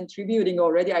started contributing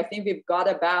already. I think we've got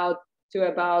about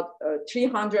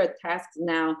 300 tasks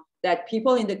now that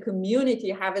people in the community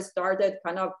have started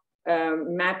kind of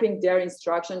mapping their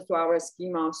instructions to our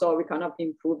schema, so we kind of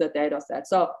improve the data set.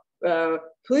 So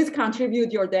please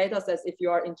contribute your data sets if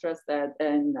you are interested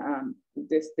in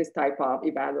this type of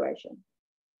evaluation.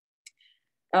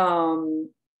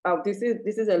 Oh, this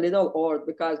is a little odd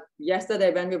because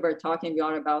yesterday when we were talking, we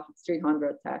are about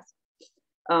 300 tasks.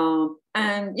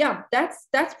 And yeah,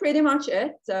 that's pretty much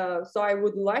it. So I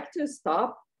would like to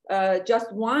stop.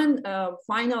 Just one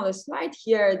final slide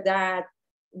here that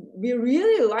we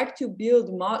really like to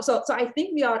build more. So I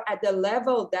think we are at the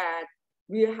level that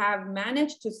we have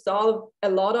managed to solve a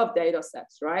lot of data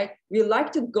sets, right? We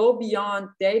like to go beyond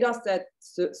data set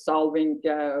solving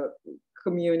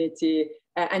community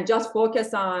and just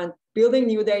focus on building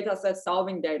new data sets,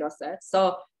 solving data sets.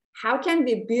 So how can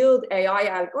we build AI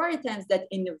algorithms that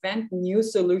invent new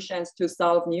solutions to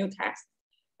solve new tasks?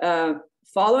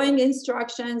 Following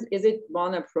instructions, is it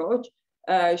one approach?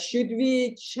 Should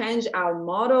we change our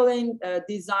modeling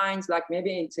designs, like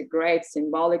maybe integrate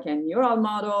symbolic and neural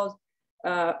models?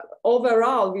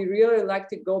 Overall, we really like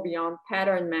to go beyond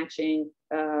pattern matching,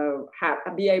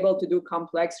 be able to do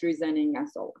complex reasoning and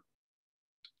so on.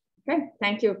 Okay,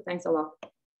 thank you. Thanks a lot.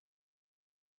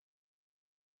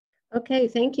 Okay,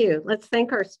 thank you. Let's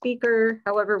thank our speaker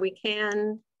however we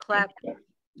can. Clap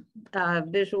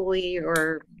visually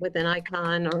or with an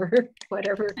icon or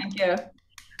whatever. Thank you.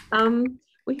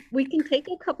 We can take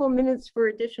a couple minutes for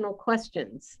additional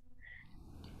questions.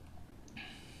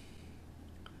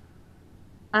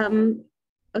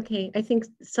 Okay, I think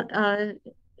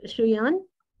Shuyan?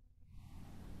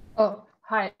 Oh,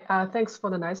 hi. Thanks for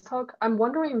the nice talk. I'm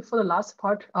wondering for the last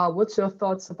part, what's your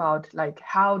thoughts about like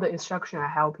how the instruction are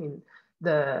helping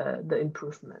the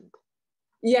improvement?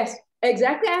 Yes,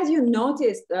 exactly as you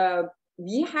noticed,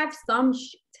 we have some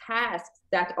tasks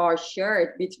that are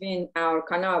shared between our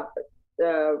kind of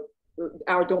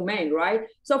our domain, right?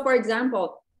 So for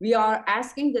example, we are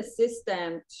asking the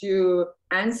system to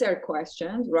answer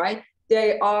questions, right?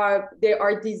 They are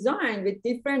designed with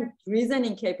different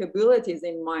reasoning capabilities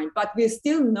in mind, but we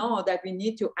still know that we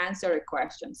need to answer a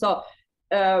question. So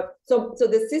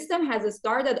the system has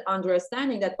started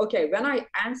understanding that, okay, when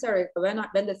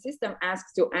the system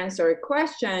asks to answer a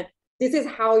question, this is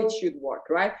how it should work,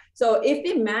 right? So if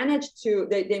they manage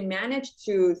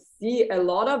to see a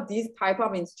lot of these type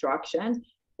of instructions,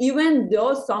 even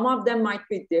though some of them might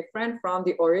be different from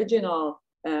the original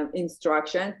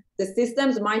instruction, the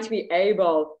systems might be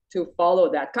able to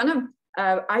follow that. Kind of,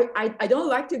 I don't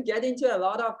like to get into a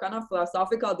lot of kind of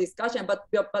philosophical discussion, but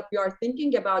we are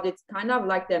thinking about it's kind of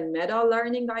like the meta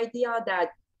learning idea that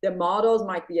the models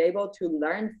might be able to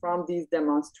learn from these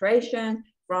demonstrations,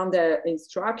 from the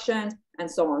instructions, and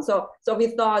so on. So we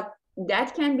thought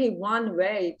that can be one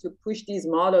way to push these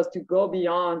models to go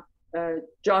beyond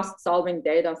just solving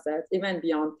data sets, even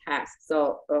beyond tasks.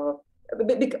 So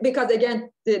because again,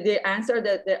 the answer,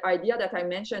 the idea that I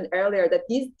mentioned earlier, that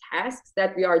these tasks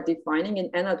that we are defining in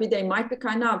NLP, they might be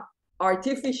kind of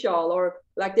artificial, or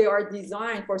like they are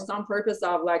designed for some purpose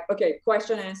of like, okay,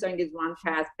 question answering is one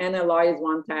task, NLI is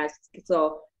one task.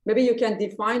 So maybe you can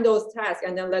define those tasks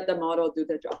and then let the model do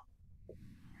the job.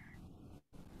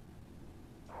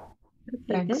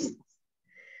 Okay, Thanks.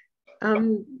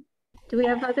 Do we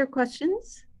have other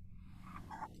questions?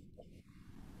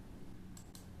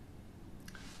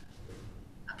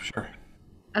 Sure.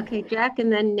 Okay, Jack,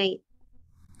 and then Nate.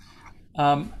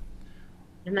 And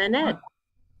then Ed.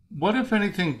 What, if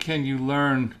anything, can you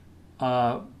learn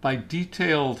by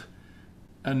detailed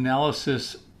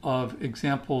analysis of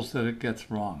examples that it gets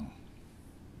wrong?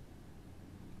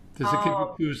 Does it give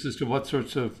you clues as to what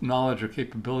sorts of knowledge or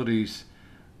capabilities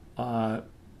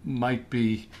might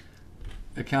be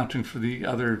accounting for the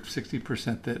other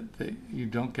 60% that you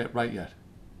don't get right yet?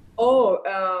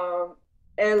 Oh,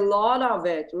 a lot of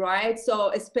it, right?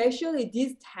 So especially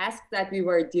these tasks that we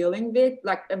were dealing with,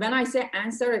 like when I say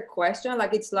answer a question,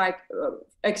 like it's like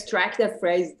extract a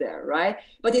phrase there, right?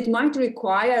 But it might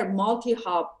require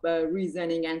multi-hop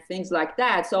reasoning and things like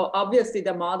that. So obviously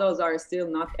the models are still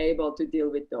not able to deal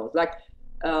with those. Like,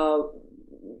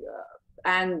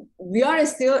 and we are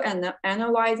still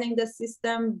analyzing the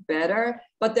system better,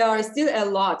 but there are still a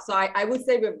lot. So I would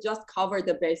say we've just covered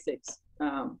the basics.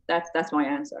 That's my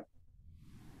answer.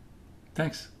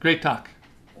 Thanks. Great talk.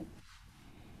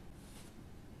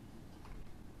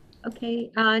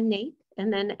 Okay, Nate,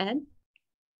 and then Ed.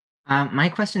 My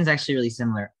question is actually really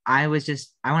similar. I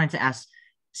wanted to ask,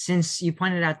 since you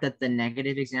pointed out that the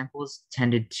negative examples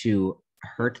tended to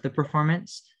hurt the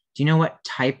performance, do you know what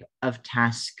type of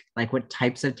task, like what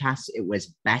types of tasks it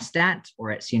was best at,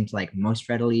 or it seemed to like most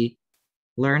readily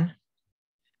learn?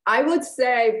 I would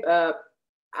say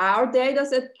our data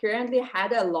set currently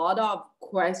had a lot of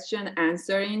question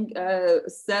answering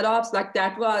setups. Like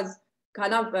that was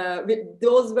kind of,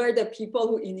 those were the people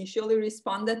who initially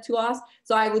responded to us.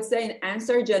 So I would say in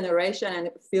answer generation and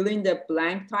fill in the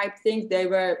blank type things, they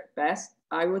were best,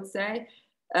 I would say.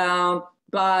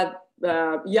 But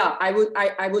yeah,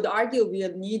 I would argue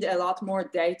we'll need a lot more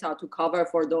data to cover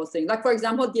for those things. Like for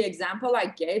example, the example I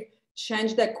gave,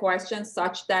 change the question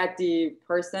such that the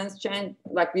persons change,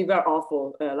 like we were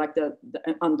awful, like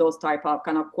on those type of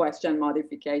kind of question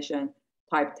modification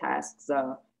type tasks.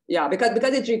 Yeah, because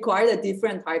it required a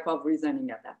different type of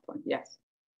reasoning at that point, yes.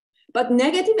 But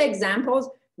negative examples,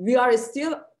 we are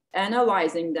still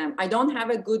analyzing them. I don't have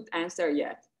a good answer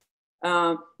yet.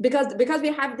 Because we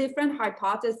have different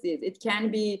hypotheses. It can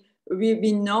be,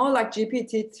 we know like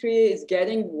GPT-3 is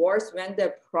getting worse when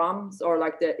the prompts or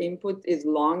like the input is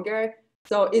longer.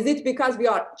 So is it because we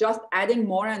are just adding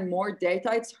more and more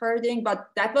data it's hurting?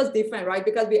 But that was different, right?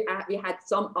 Because we had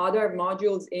some other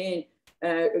modules in,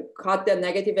 cut the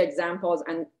negative examples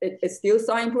and it still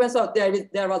saw improvement. So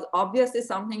there was obviously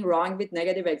something wrong with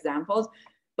negative examples,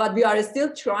 but we are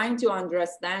still trying to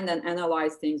understand and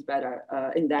analyze things better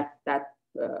in that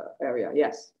area.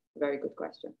 Yes, very good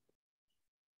question.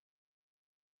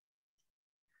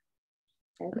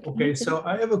 Okay, so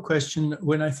I have a question.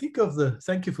 When I think of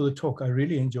thank you for the talk, I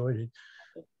really enjoyed it.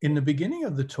 In the beginning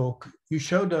of the talk, you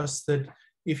showed us that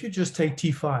if you just take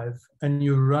T5 and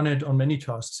you run it on many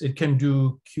tasks, it can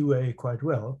do QA quite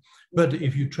well. But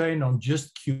if you train on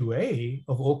just QA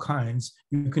of all kinds,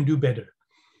 you can do better.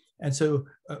 And so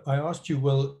I asked you,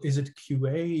 well, is it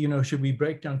QA? You know, should we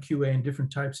break down QA in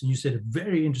different types? And you said a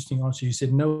very interesting answer. You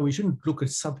said, no, we shouldn't look at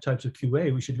subtypes of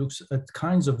QA. We should look at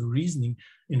kinds of reasoning,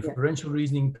 inferential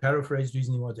reasoning, paraphrase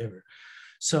reasoning, whatever.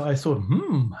 So I thought,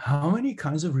 how many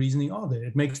kinds of reasoning are there?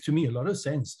 It makes to me a lot of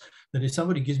sense that if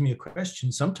somebody gives me a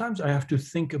question, sometimes I have to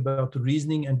think about the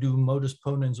reasoning and do modus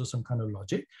ponens or some kind of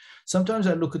logic. Sometimes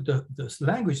I look at the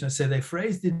language and I say they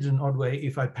phrased it in an odd way.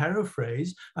 If I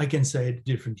paraphrase, I can say it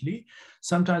differently.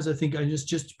 Sometimes I think I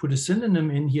just put a synonym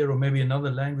in here or maybe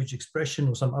another language expression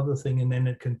or some other thing, and then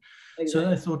it can. Exactly. So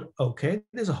then I thought, okay,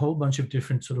 there's a whole bunch of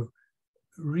different sort of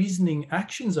reasoning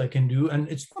actions I can do, and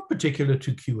it's not particular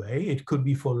to QA. It could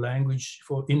be for language,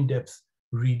 for in-depth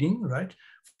reading, right?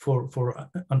 For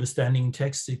understanding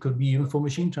text. It could be even for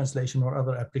machine translation or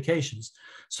other applications.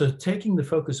 So taking the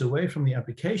focus away from the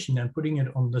application and putting it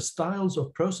on the styles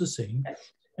of processing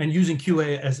and using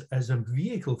QA as a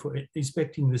vehicle for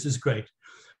inspecting this is great.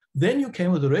 Then you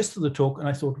came with the rest of the talk and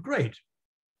I thought, great.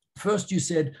 First you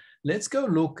said, let's go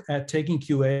look at taking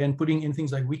QA and putting in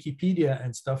things like Wikipedia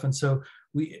and stuff. And so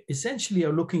we essentially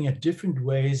are looking at different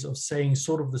ways of saying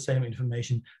sort of the same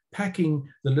information, packing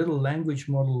the little language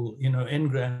model, you know,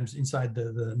 n-grams inside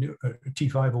the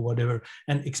T5 or whatever,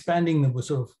 and expanding them with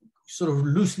sort of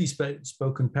loosely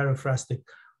spoken paraphrastic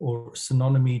or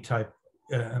synonymy type,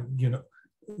 you know,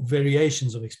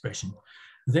 variations of expression.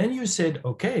 Then you said,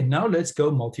 okay, now let's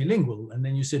go multilingual. And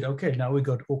then you said, okay, now we've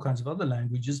got all kinds of other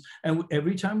languages. And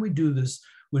every time we do this,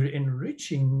 we're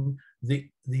enriching the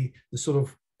sort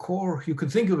of core, you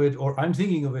could think of it, or I'm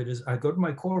thinking of it as I got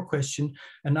my core question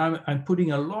and I'm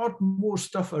putting a lot more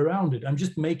stuff around it. I'm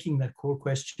just making that core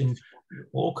question,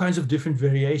 all kinds of different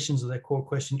variations of that core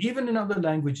question, even in other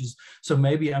languages. So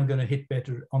maybe I'm going to hit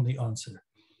better on the answer.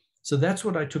 So that's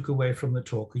what I took away from the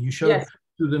talk. You showed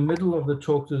to the middle of the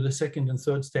talk, to the second and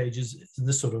third stages,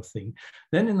 this sort of thing.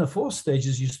 Then in the fourth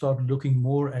stages, you start looking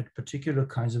more at particular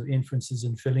kinds of inferences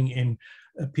and filling in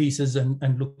pieces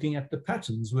and looking at the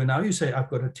patterns, where now you say,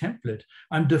 I've got a template.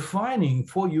 I'm defining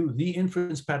for you the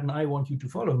inference pattern I want you to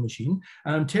follow, machine.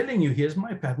 And I'm telling you, here's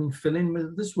my pattern, fill in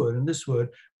with this word and this word.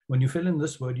 When you fill in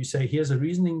this word, you say, here's a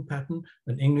reasoning pattern,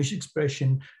 an English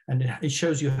expression, and it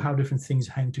shows you how different things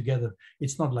hang together.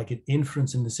 It's not like an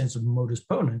inference in the sense of modus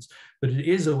ponens, but it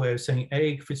is a way of saying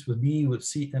A fits with B, with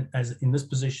C, and as in this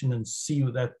position, and C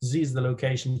with that, Z is the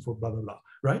location for blah, blah, blah,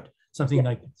 right? Something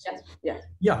like this. Yes, yes.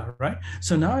 Yeah, right?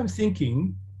 So now I'm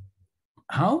thinking,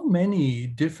 how many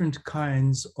different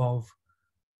kinds of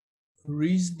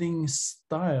reasoning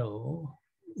style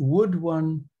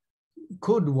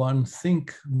could one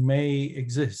think may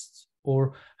exist?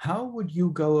 Or how would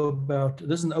you go about,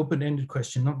 this is an open-ended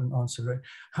question, not an answer, right?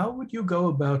 How would you go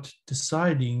about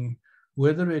deciding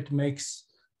whether it makes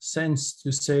sense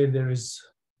to say there is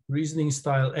reasoning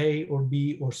style A or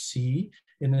B or C,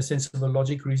 in the sense of a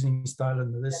logic reasoning style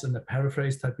and this and a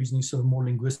paraphrase type reasoning, sort of more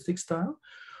linguistic style?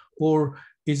 Or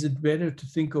is it better to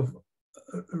think of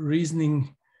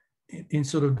reasoning in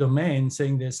sort of domain,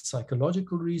 saying there's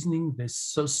psychological reasoning, there's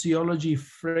sociology,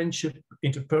 friendship,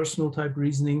 interpersonal type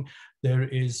reasoning, there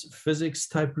is physics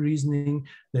type reasoning,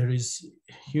 there is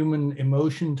human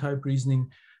emotion type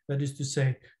reasoning. That is to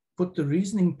say, put the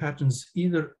reasoning patterns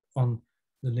either on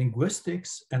the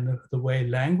linguistics and the way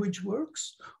language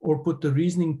works, or put the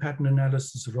reasoning pattern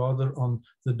analysis rather on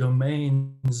the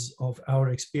domains of our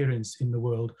experience in the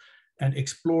world, and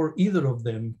explore either of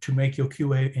them to make your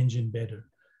QA engine better.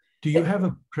 Do you have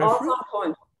a preference?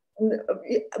 Awesome point.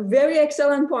 Very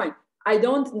excellent point. I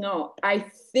don't know. I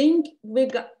think we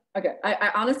got, okay,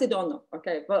 I honestly don't know.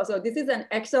 Okay, well, so this is an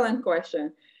excellent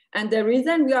question. And the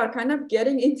reason we are kind of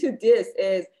getting into this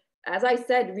is, as I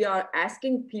said, we are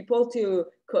asking people to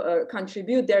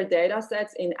contribute their data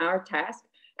sets in our task.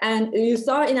 And you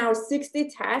saw in our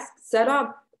 60 task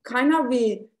setup, kind of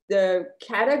the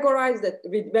categorize that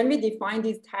when we define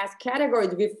these task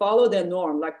categories, we follow the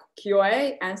norm, like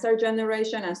QA, answer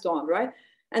generation, and so on, right?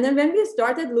 And then when we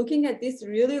started looking at this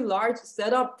really large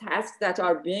set of tasks that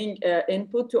are being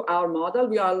input to our model,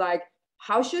 we are like,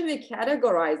 how should we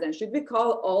categorize them? Should we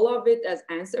call all of it as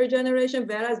answer generation,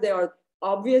 whereas there are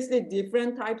obviously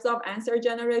different types of answer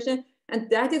generation? And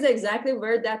that is exactly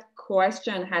where that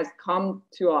question has come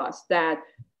to us, that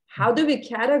how do we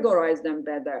categorize them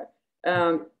better?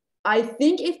 I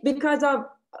think if because of,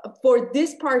 for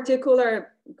this particular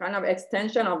kind of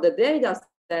extension of the data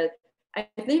set, I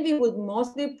think we would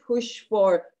mostly push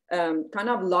for kind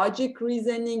of logic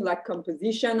reasoning, like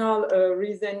compositional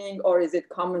reasoning, or is it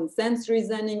common sense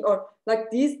reasoning, or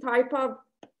like these type of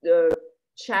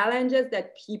challenges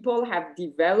that people have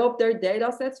developed their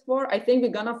data sets for. I think we're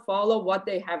gonna follow what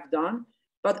they have done,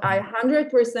 but I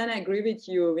 100% agree with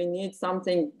you. We need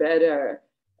something better.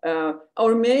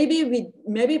 Or maybe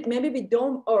we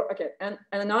don't, or okay, and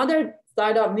another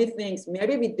side of me thinks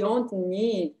maybe we don't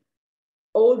need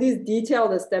all these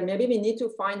detailed steps. Maybe we need to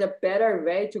find a better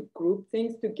way to group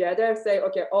things together, say,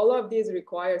 okay, all of these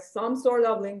require some sort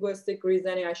of linguistic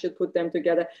reasoning, I should put them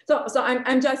together. So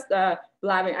I'm just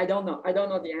blabbing, I don't know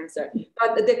the answer.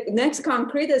 But the next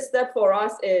concrete step for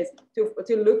us is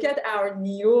to look at our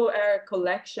new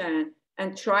collection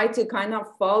and try to kind of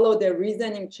follow the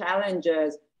reasoning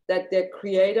challenges that the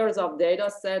creators of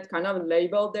data set kind of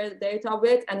label their data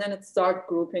with, and then start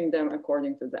grouping them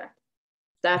according to that.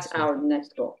 That's our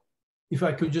next goal. If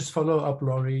I could just follow up,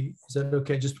 Laurie, is that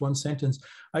okay? Just one sentence.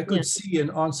 I could see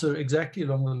an answer exactly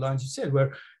along the lines you said,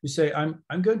 where you say,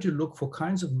 I'm going to look for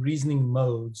kinds of reasoning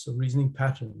modes or reasoning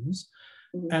patterns.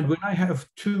 Mm-hmm. And when I have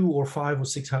 2 or 5 or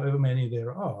 6, however many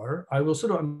there are, I will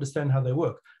sort of understand how they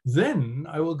work. Then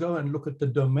I will go and look at the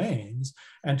domains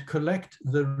and collect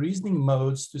the reasoning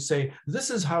modes to say,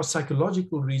 this is how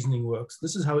psychological reasoning works.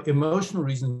 This is how emotional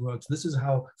reasoning works. This is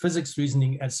how physics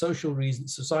reasoning and social reasoning,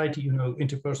 society,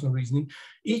 interpersonal reasoning.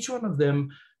 Each one of them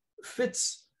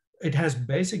fits. It has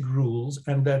basic rules,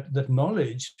 and that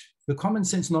knowledge, the common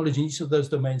sense knowledge in each of those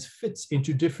domains fits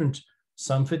into different.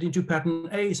 Some fit into pattern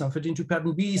A, some fit into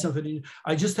pattern B, some fit into,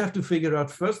 I just have to figure out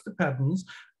first the patterns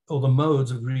or the modes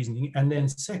of reasoning, and then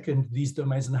second, these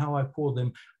domains and how I pour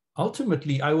them.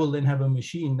 Ultimately, I will then have a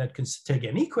machine that can take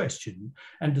any question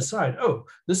and decide, oh,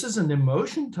 this is an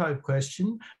emotion type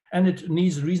question and it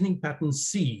needs reasoning pattern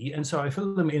C. And so I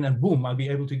fill them in and boom, I'll be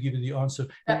able to give you the answer.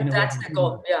 That's the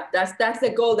goal. Yeah, that's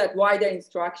the goal, that why the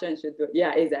instruction should do.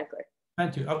 Yeah, exactly.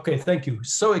 Thank you. Okay, thank you.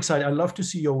 So excited. I love to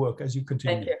see your work as you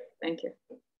continue. Thank you.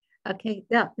 Okay,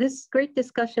 yeah, this is great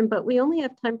discussion, but we only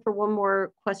have time for one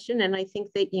more question, and I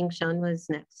think that Yingshan was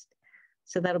next.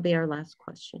 So that'll be our last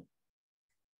question.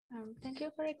 Thank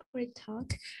you for a great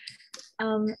talk.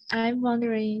 I'm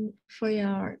wondering for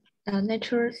your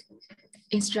natural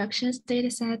instructions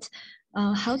dataset,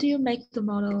 how do you make the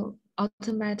model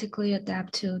automatically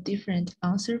adapt to different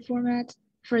answer format?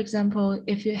 For example,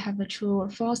 if you have a true or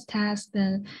false task,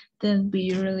 then we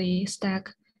usually stack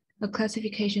a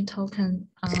classification token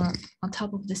on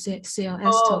top of the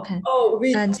CLS token.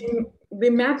 We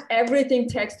map everything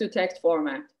text to text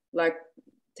format. Like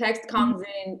text comes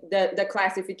in, the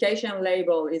classification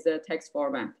label is a text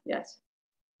format. Yes.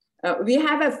 We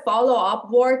have a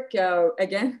follow-up work.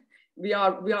 Again, we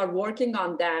are working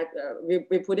on that.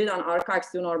 We put it on archive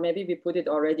soon, or maybe we put it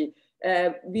already.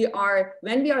 When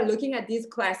we are looking at these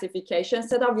classification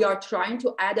setup, we are trying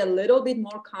to add a little bit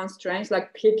more constraints,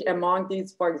 like pick among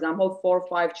these, for example, 4 or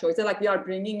 5 choices. Like we are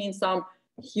bringing in some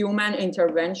human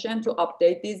intervention to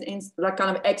update these, like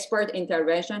kind of expert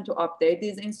intervention to update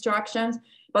these instructions.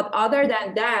 But other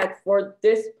than that, for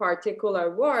this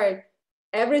particular work,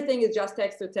 everything is just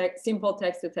text to text, simple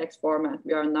text to text format.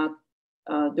 We are not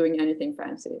doing anything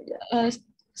fancy yet.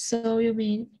 So you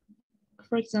mean,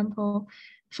 for example,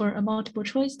 for a multiple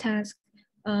choice task,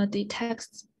 the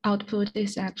text output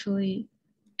is actually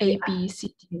A, B,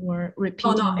 C, D, or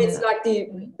repeating? Oh, no, it's like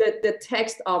the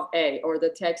text of A or the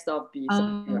text of B.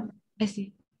 I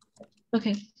see.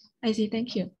 Okay, I see.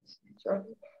 Thank you. Sure.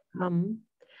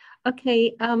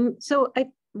 Okay, so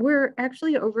we're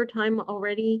actually over time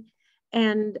already,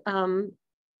 and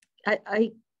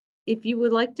if you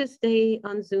would like to stay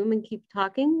on Zoom and keep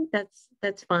talking, that's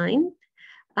fine.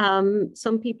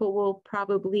 Some people will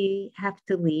probably have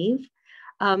to leave,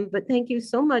 but thank you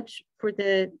so much for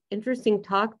the interesting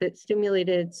talk that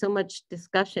stimulated so much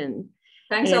discussion.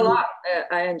 Thanks a lot.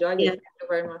 I enjoyed it. Thank you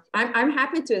very much. I'm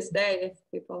happy to stay if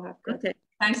people have questions. Okay.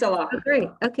 Thanks a lot. Oh, great.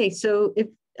 Okay, so if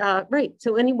right,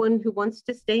 so anyone who wants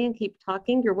to stay and keep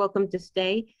talking, you're welcome to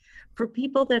stay. For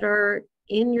people that are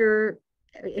in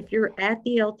if you're at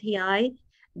the LTI,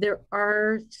 there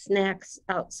are snacks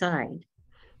outside.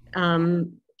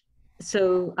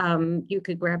 So you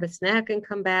could grab a snack and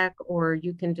come back, or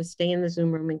you can just stay in the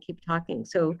Zoom room and keep talking.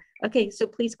 So, okay, so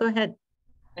please go ahead.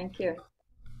 Thank you.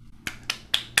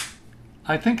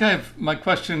 I think my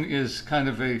question is kind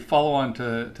of a follow-on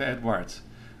to Edward's.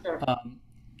 Sure.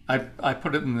 I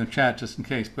put it in the chat just in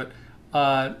case, but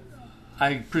I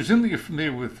presume that you're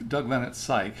familiar with Doug Lennett's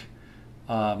psych.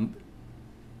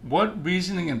 What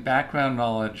reasoning and background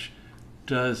knowledge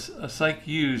does a psych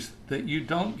use that you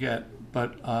don't get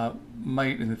but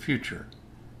might in the future?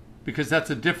 Because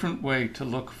that's a different way to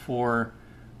look for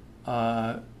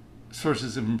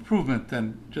sources of improvement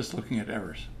than just looking at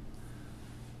errors.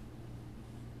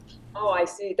 Oh, I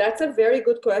see. That's a very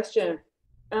good question.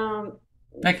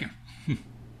 Thank you.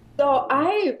 So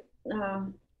I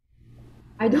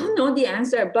don't know the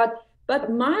answer, but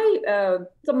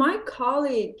my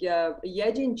colleague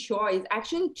Yejin Choi is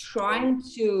actually trying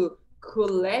to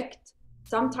collect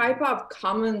some type of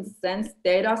common sense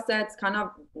data sets, kind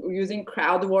of using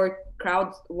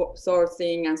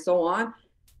crowdsourcing and so on.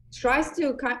 Tries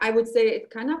to, I would say, it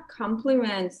kind of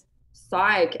complements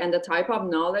psych and the type of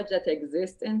knowledge that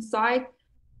exists in psych.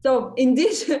 So in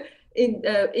this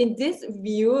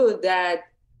view that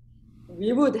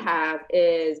we would have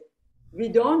is, we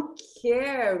don't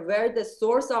care where the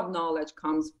source of knowledge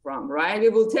comes from, right? We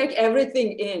will take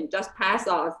everything in, just pass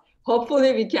us.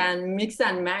 Hopefully we can mix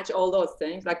and match all those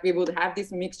things. Like we would have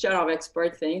this mixture of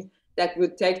expert things that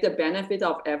would take the benefit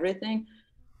of everything.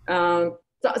 So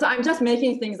I'm just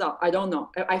making things up. I don't know.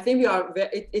 I think we are.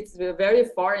 It's very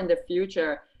far in the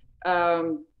future.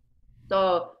 So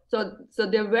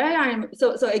the way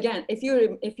so again, if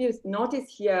you notice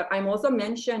here, I'm also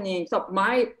mentioning. So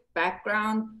my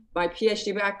background, my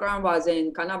PhD background was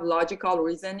in kind of logical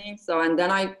reasoning. So and then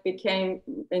I became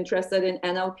interested in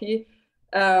NLP.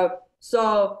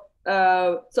 So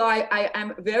I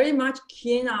am very much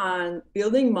keen on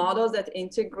building models that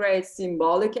integrate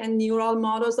symbolic and neural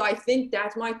models. So I think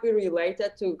that might be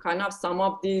related to kind of some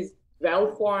of these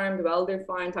well-formed,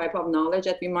 well-defined type of knowledge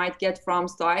that we might get from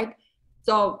psych.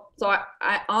 So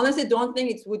I honestly don't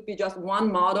think it would be just one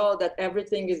model that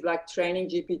everything is like training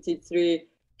GPT-3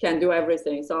 can do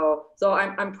everything. So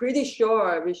I'm pretty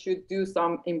sure we should do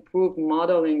some improved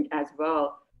modeling as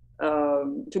well.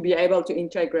 To be able to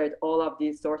integrate all of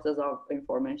these sources of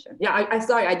information. Yeah, I'm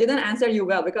sorry, I didn't answer you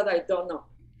well because I don't know.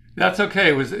 That's okay.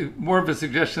 It was more of a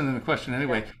suggestion than a question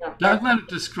anyway. Doug Lennett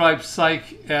describes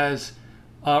psych as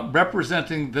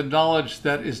representing the knowledge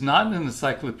that is not in an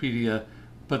encyclopedia,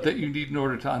 but that you need in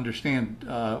order to understand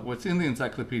what's in the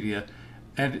encyclopedia.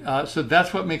 And so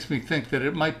that's what makes me think that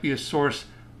it might be a source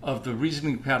of the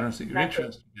reasoning patterns that you're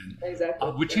interested in,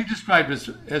 which he described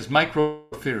as micro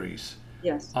theories.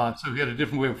 Yes. So he had a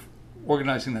different way of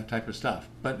organizing that type of stuff.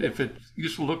 But if it's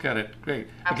useful to look at it, great.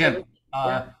 Absolutely.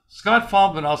 Again, Scott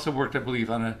Feldman also worked, I believe,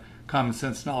 on a common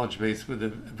sense knowledge base with a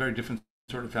very different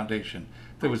sort of foundation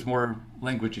that was more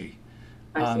languagey.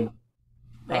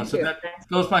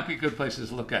 Those might be good places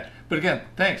to look at. But again,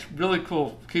 thanks. Really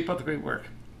cool. Keep up the great work.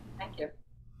 Thank you.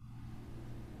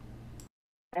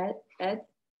 Ed?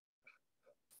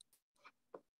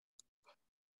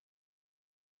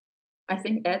 I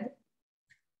think Ed.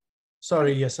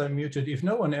 Sorry, yes, I'm muted. If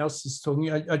no one else is talking,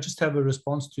 I just have a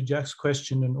response to Jack's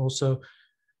question. And also,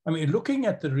 I mean, looking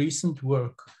at the recent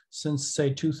work since,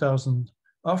 say, 2000,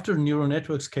 after neural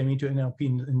networks came into NLP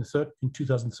in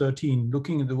 2013,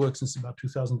 looking at the work since about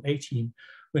 2018,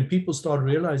 when people start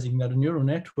realizing that a neural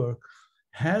network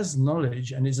has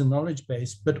knowledge and is a knowledge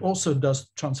base, but also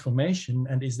does transformation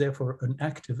and is therefore an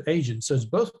active agent. So it's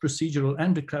both procedural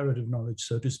and declarative knowledge,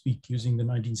 so to speak, using the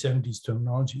 1970s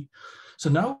terminology. So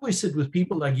now we sit with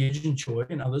people like Yejin Choi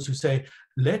and others who say,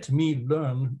 let me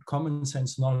learn common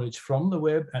sense knowledge from the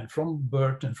web and from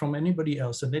BERT and from anybody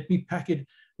else, and let me pack it,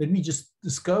 let me just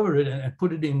discover it and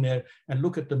put it in there and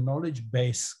look at the knowledge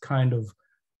base kind of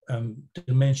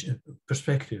dimension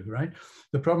perspective, right?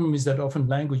 The problem is that often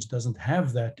language doesn't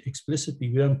have that explicitly.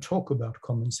 We don't talk about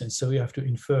common sense, so we have to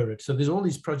infer it. So there's all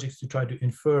these projects to try to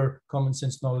infer common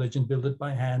sense knowledge and build it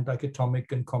by hand, like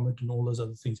Atomic and Comet and all those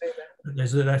other things.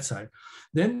 There's that side.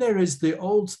 Then there is the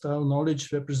old style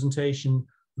knowledge representation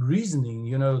reasoning,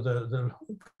 you know, the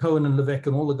Cohen and Levesque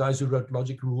and all the guys who wrote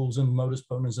logic rules and modus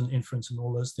ponens and inference and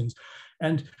all those things.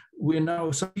 And we're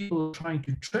now, some people are trying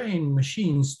to train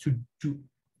machines to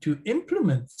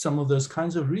implement some of those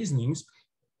kinds of reasonings,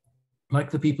 like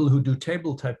the people who do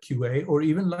table type QA, or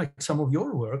even like some of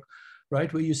your work,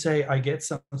 right? Where you say, I get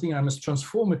something, I must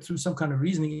transform it through some kind of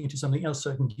reasoning into something else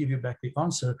so I can give you back the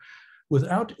answer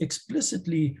without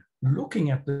explicitly looking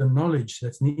at the knowledge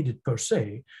that's needed per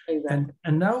se. Exactly.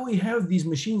 And now we have these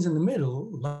machines in the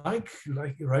middle, like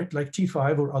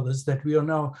T5 or others, that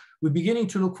we're beginning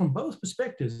to look from both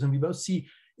perspectives, and we both see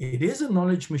it is a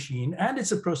knowledge machine and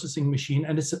it's a processing machine,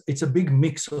 and it's a big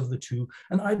mix of the two.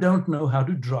 And I don't know how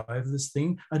to drive this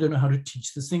thing. I don't know how to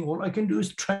teach this thing. All I can do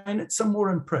is train it some more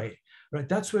and pray, right?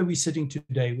 That's where we're sitting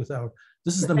today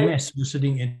this is the mess we're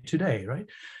sitting in today, right?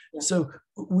 Yeah. So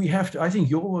we have to, I think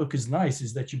your work is nice,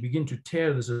 is that you begin to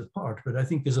tear this apart, but I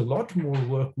think there's a lot more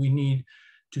work we need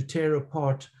to tear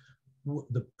apart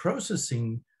the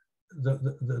processing,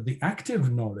 the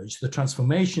active knowledge, the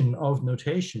transformation of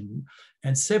notation,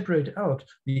 and separate out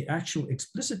the actual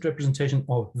explicit representation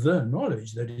of the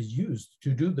knowledge that is used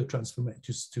to do the transformation,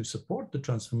 to support the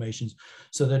transformations,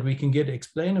 so that we can get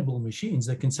explainable machines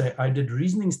that can say, I did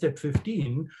reasoning step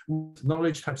 15 with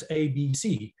knowledge types A, B,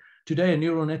 C. Today, a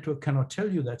neural network cannot tell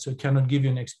you that, so it cannot give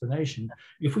you an explanation.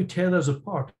 If we tear those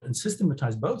apart and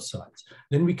systematize both sides,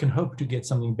 then we can hope to get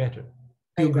something better.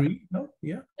 Do you agree? No?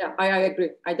 Yeah. Yeah, I agree.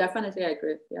 I definitely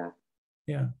agree. Yeah.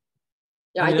 Yeah.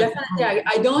 Yeah, I definitely.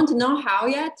 I don't know how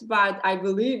yet, but I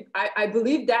believe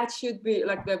that should be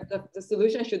like the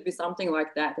solution should be something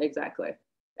like that. Exactly.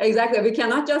 Exactly. We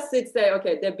cannot just say,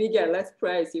 okay, they're bigger, let's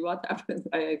pray, see what happens.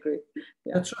 I agree.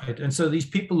 Yeah. That's right. And so these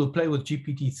people who play with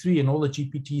GPT-3 and all the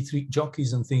GPT-3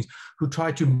 jockeys and things, who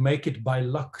try to make it by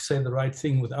luck say the right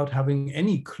thing without having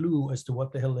any clue as to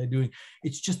what the hell they're doing,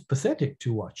 it's just pathetic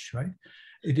to watch, right?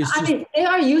 It is. I mean, they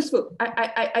are useful.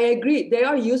 I agree. They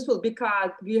are useful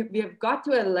because we have got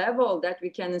to a level that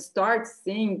we can start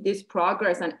seeing this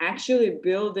progress and actually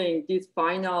building this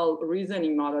final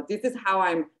reasoning model. This is how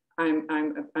I'm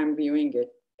viewing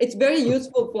it. It's very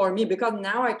useful for me because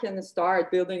now I can start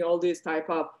building all these type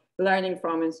of learning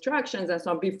from instructions and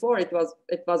so on. Before it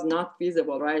was not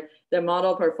feasible, right? The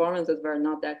model performances were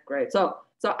not that great. So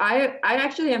I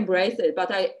actually embrace it,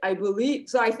 but I believe,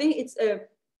 so I think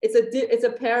it's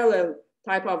a parallel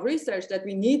type of research that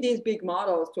we need these big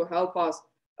models to help us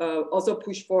also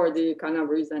push for the kind of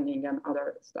reasoning and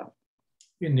other stuff.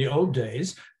 In the old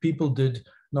days, people did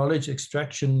knowledge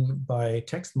extraction by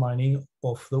text mining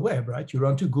off the web, right? You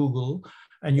run to Google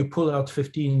and you pull out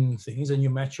 15 things and you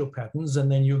match your patterns and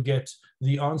then you get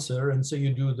the answer. And so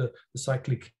you do the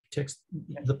cyclic text,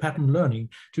 the pattern learning.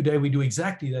 Today we do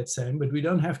exactly that same, but we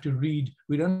don't have to read,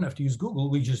 we don't have to use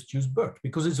Google, we just use BERT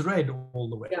because it's read all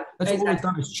the way. Yeah, that's exactly. All it's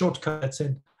done is shortcut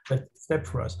that step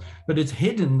for us. But it's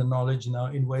hidden the knowledge now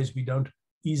in ways we don't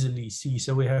easily see.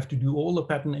 So we have to do all the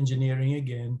pattern engineering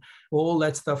again, all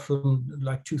that stuff from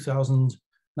like 2000,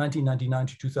 1999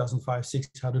 to 2005, 6,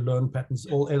 how to learn patterns,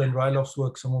 all Ellen Ryloff's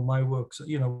work, some of my works,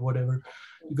 you know, whatever.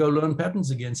 You go learn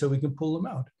patterns again so we can pull them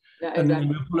out. Yeah, exactly. And then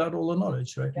we pull out all the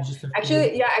knowledge, right? Yeah. You just have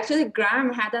Actually,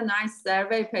 Graham had a nice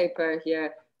survey paper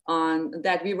here on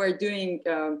that. We were doing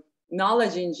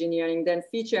knowledge engineering, then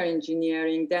feature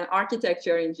engineering, then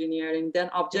architecture engineering, then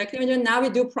objective engineering. Now we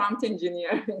do prompt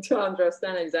engineering to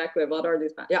understand exactly what are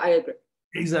these. Yeah, I agree.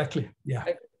 Exactly. Yeah.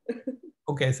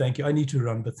 Okay, thank you. I need to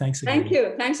run, but thanks again. Thank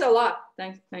you. Thanks a lot.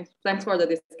 Thanks for the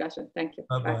discussion. Thank you.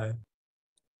 Bye-bye.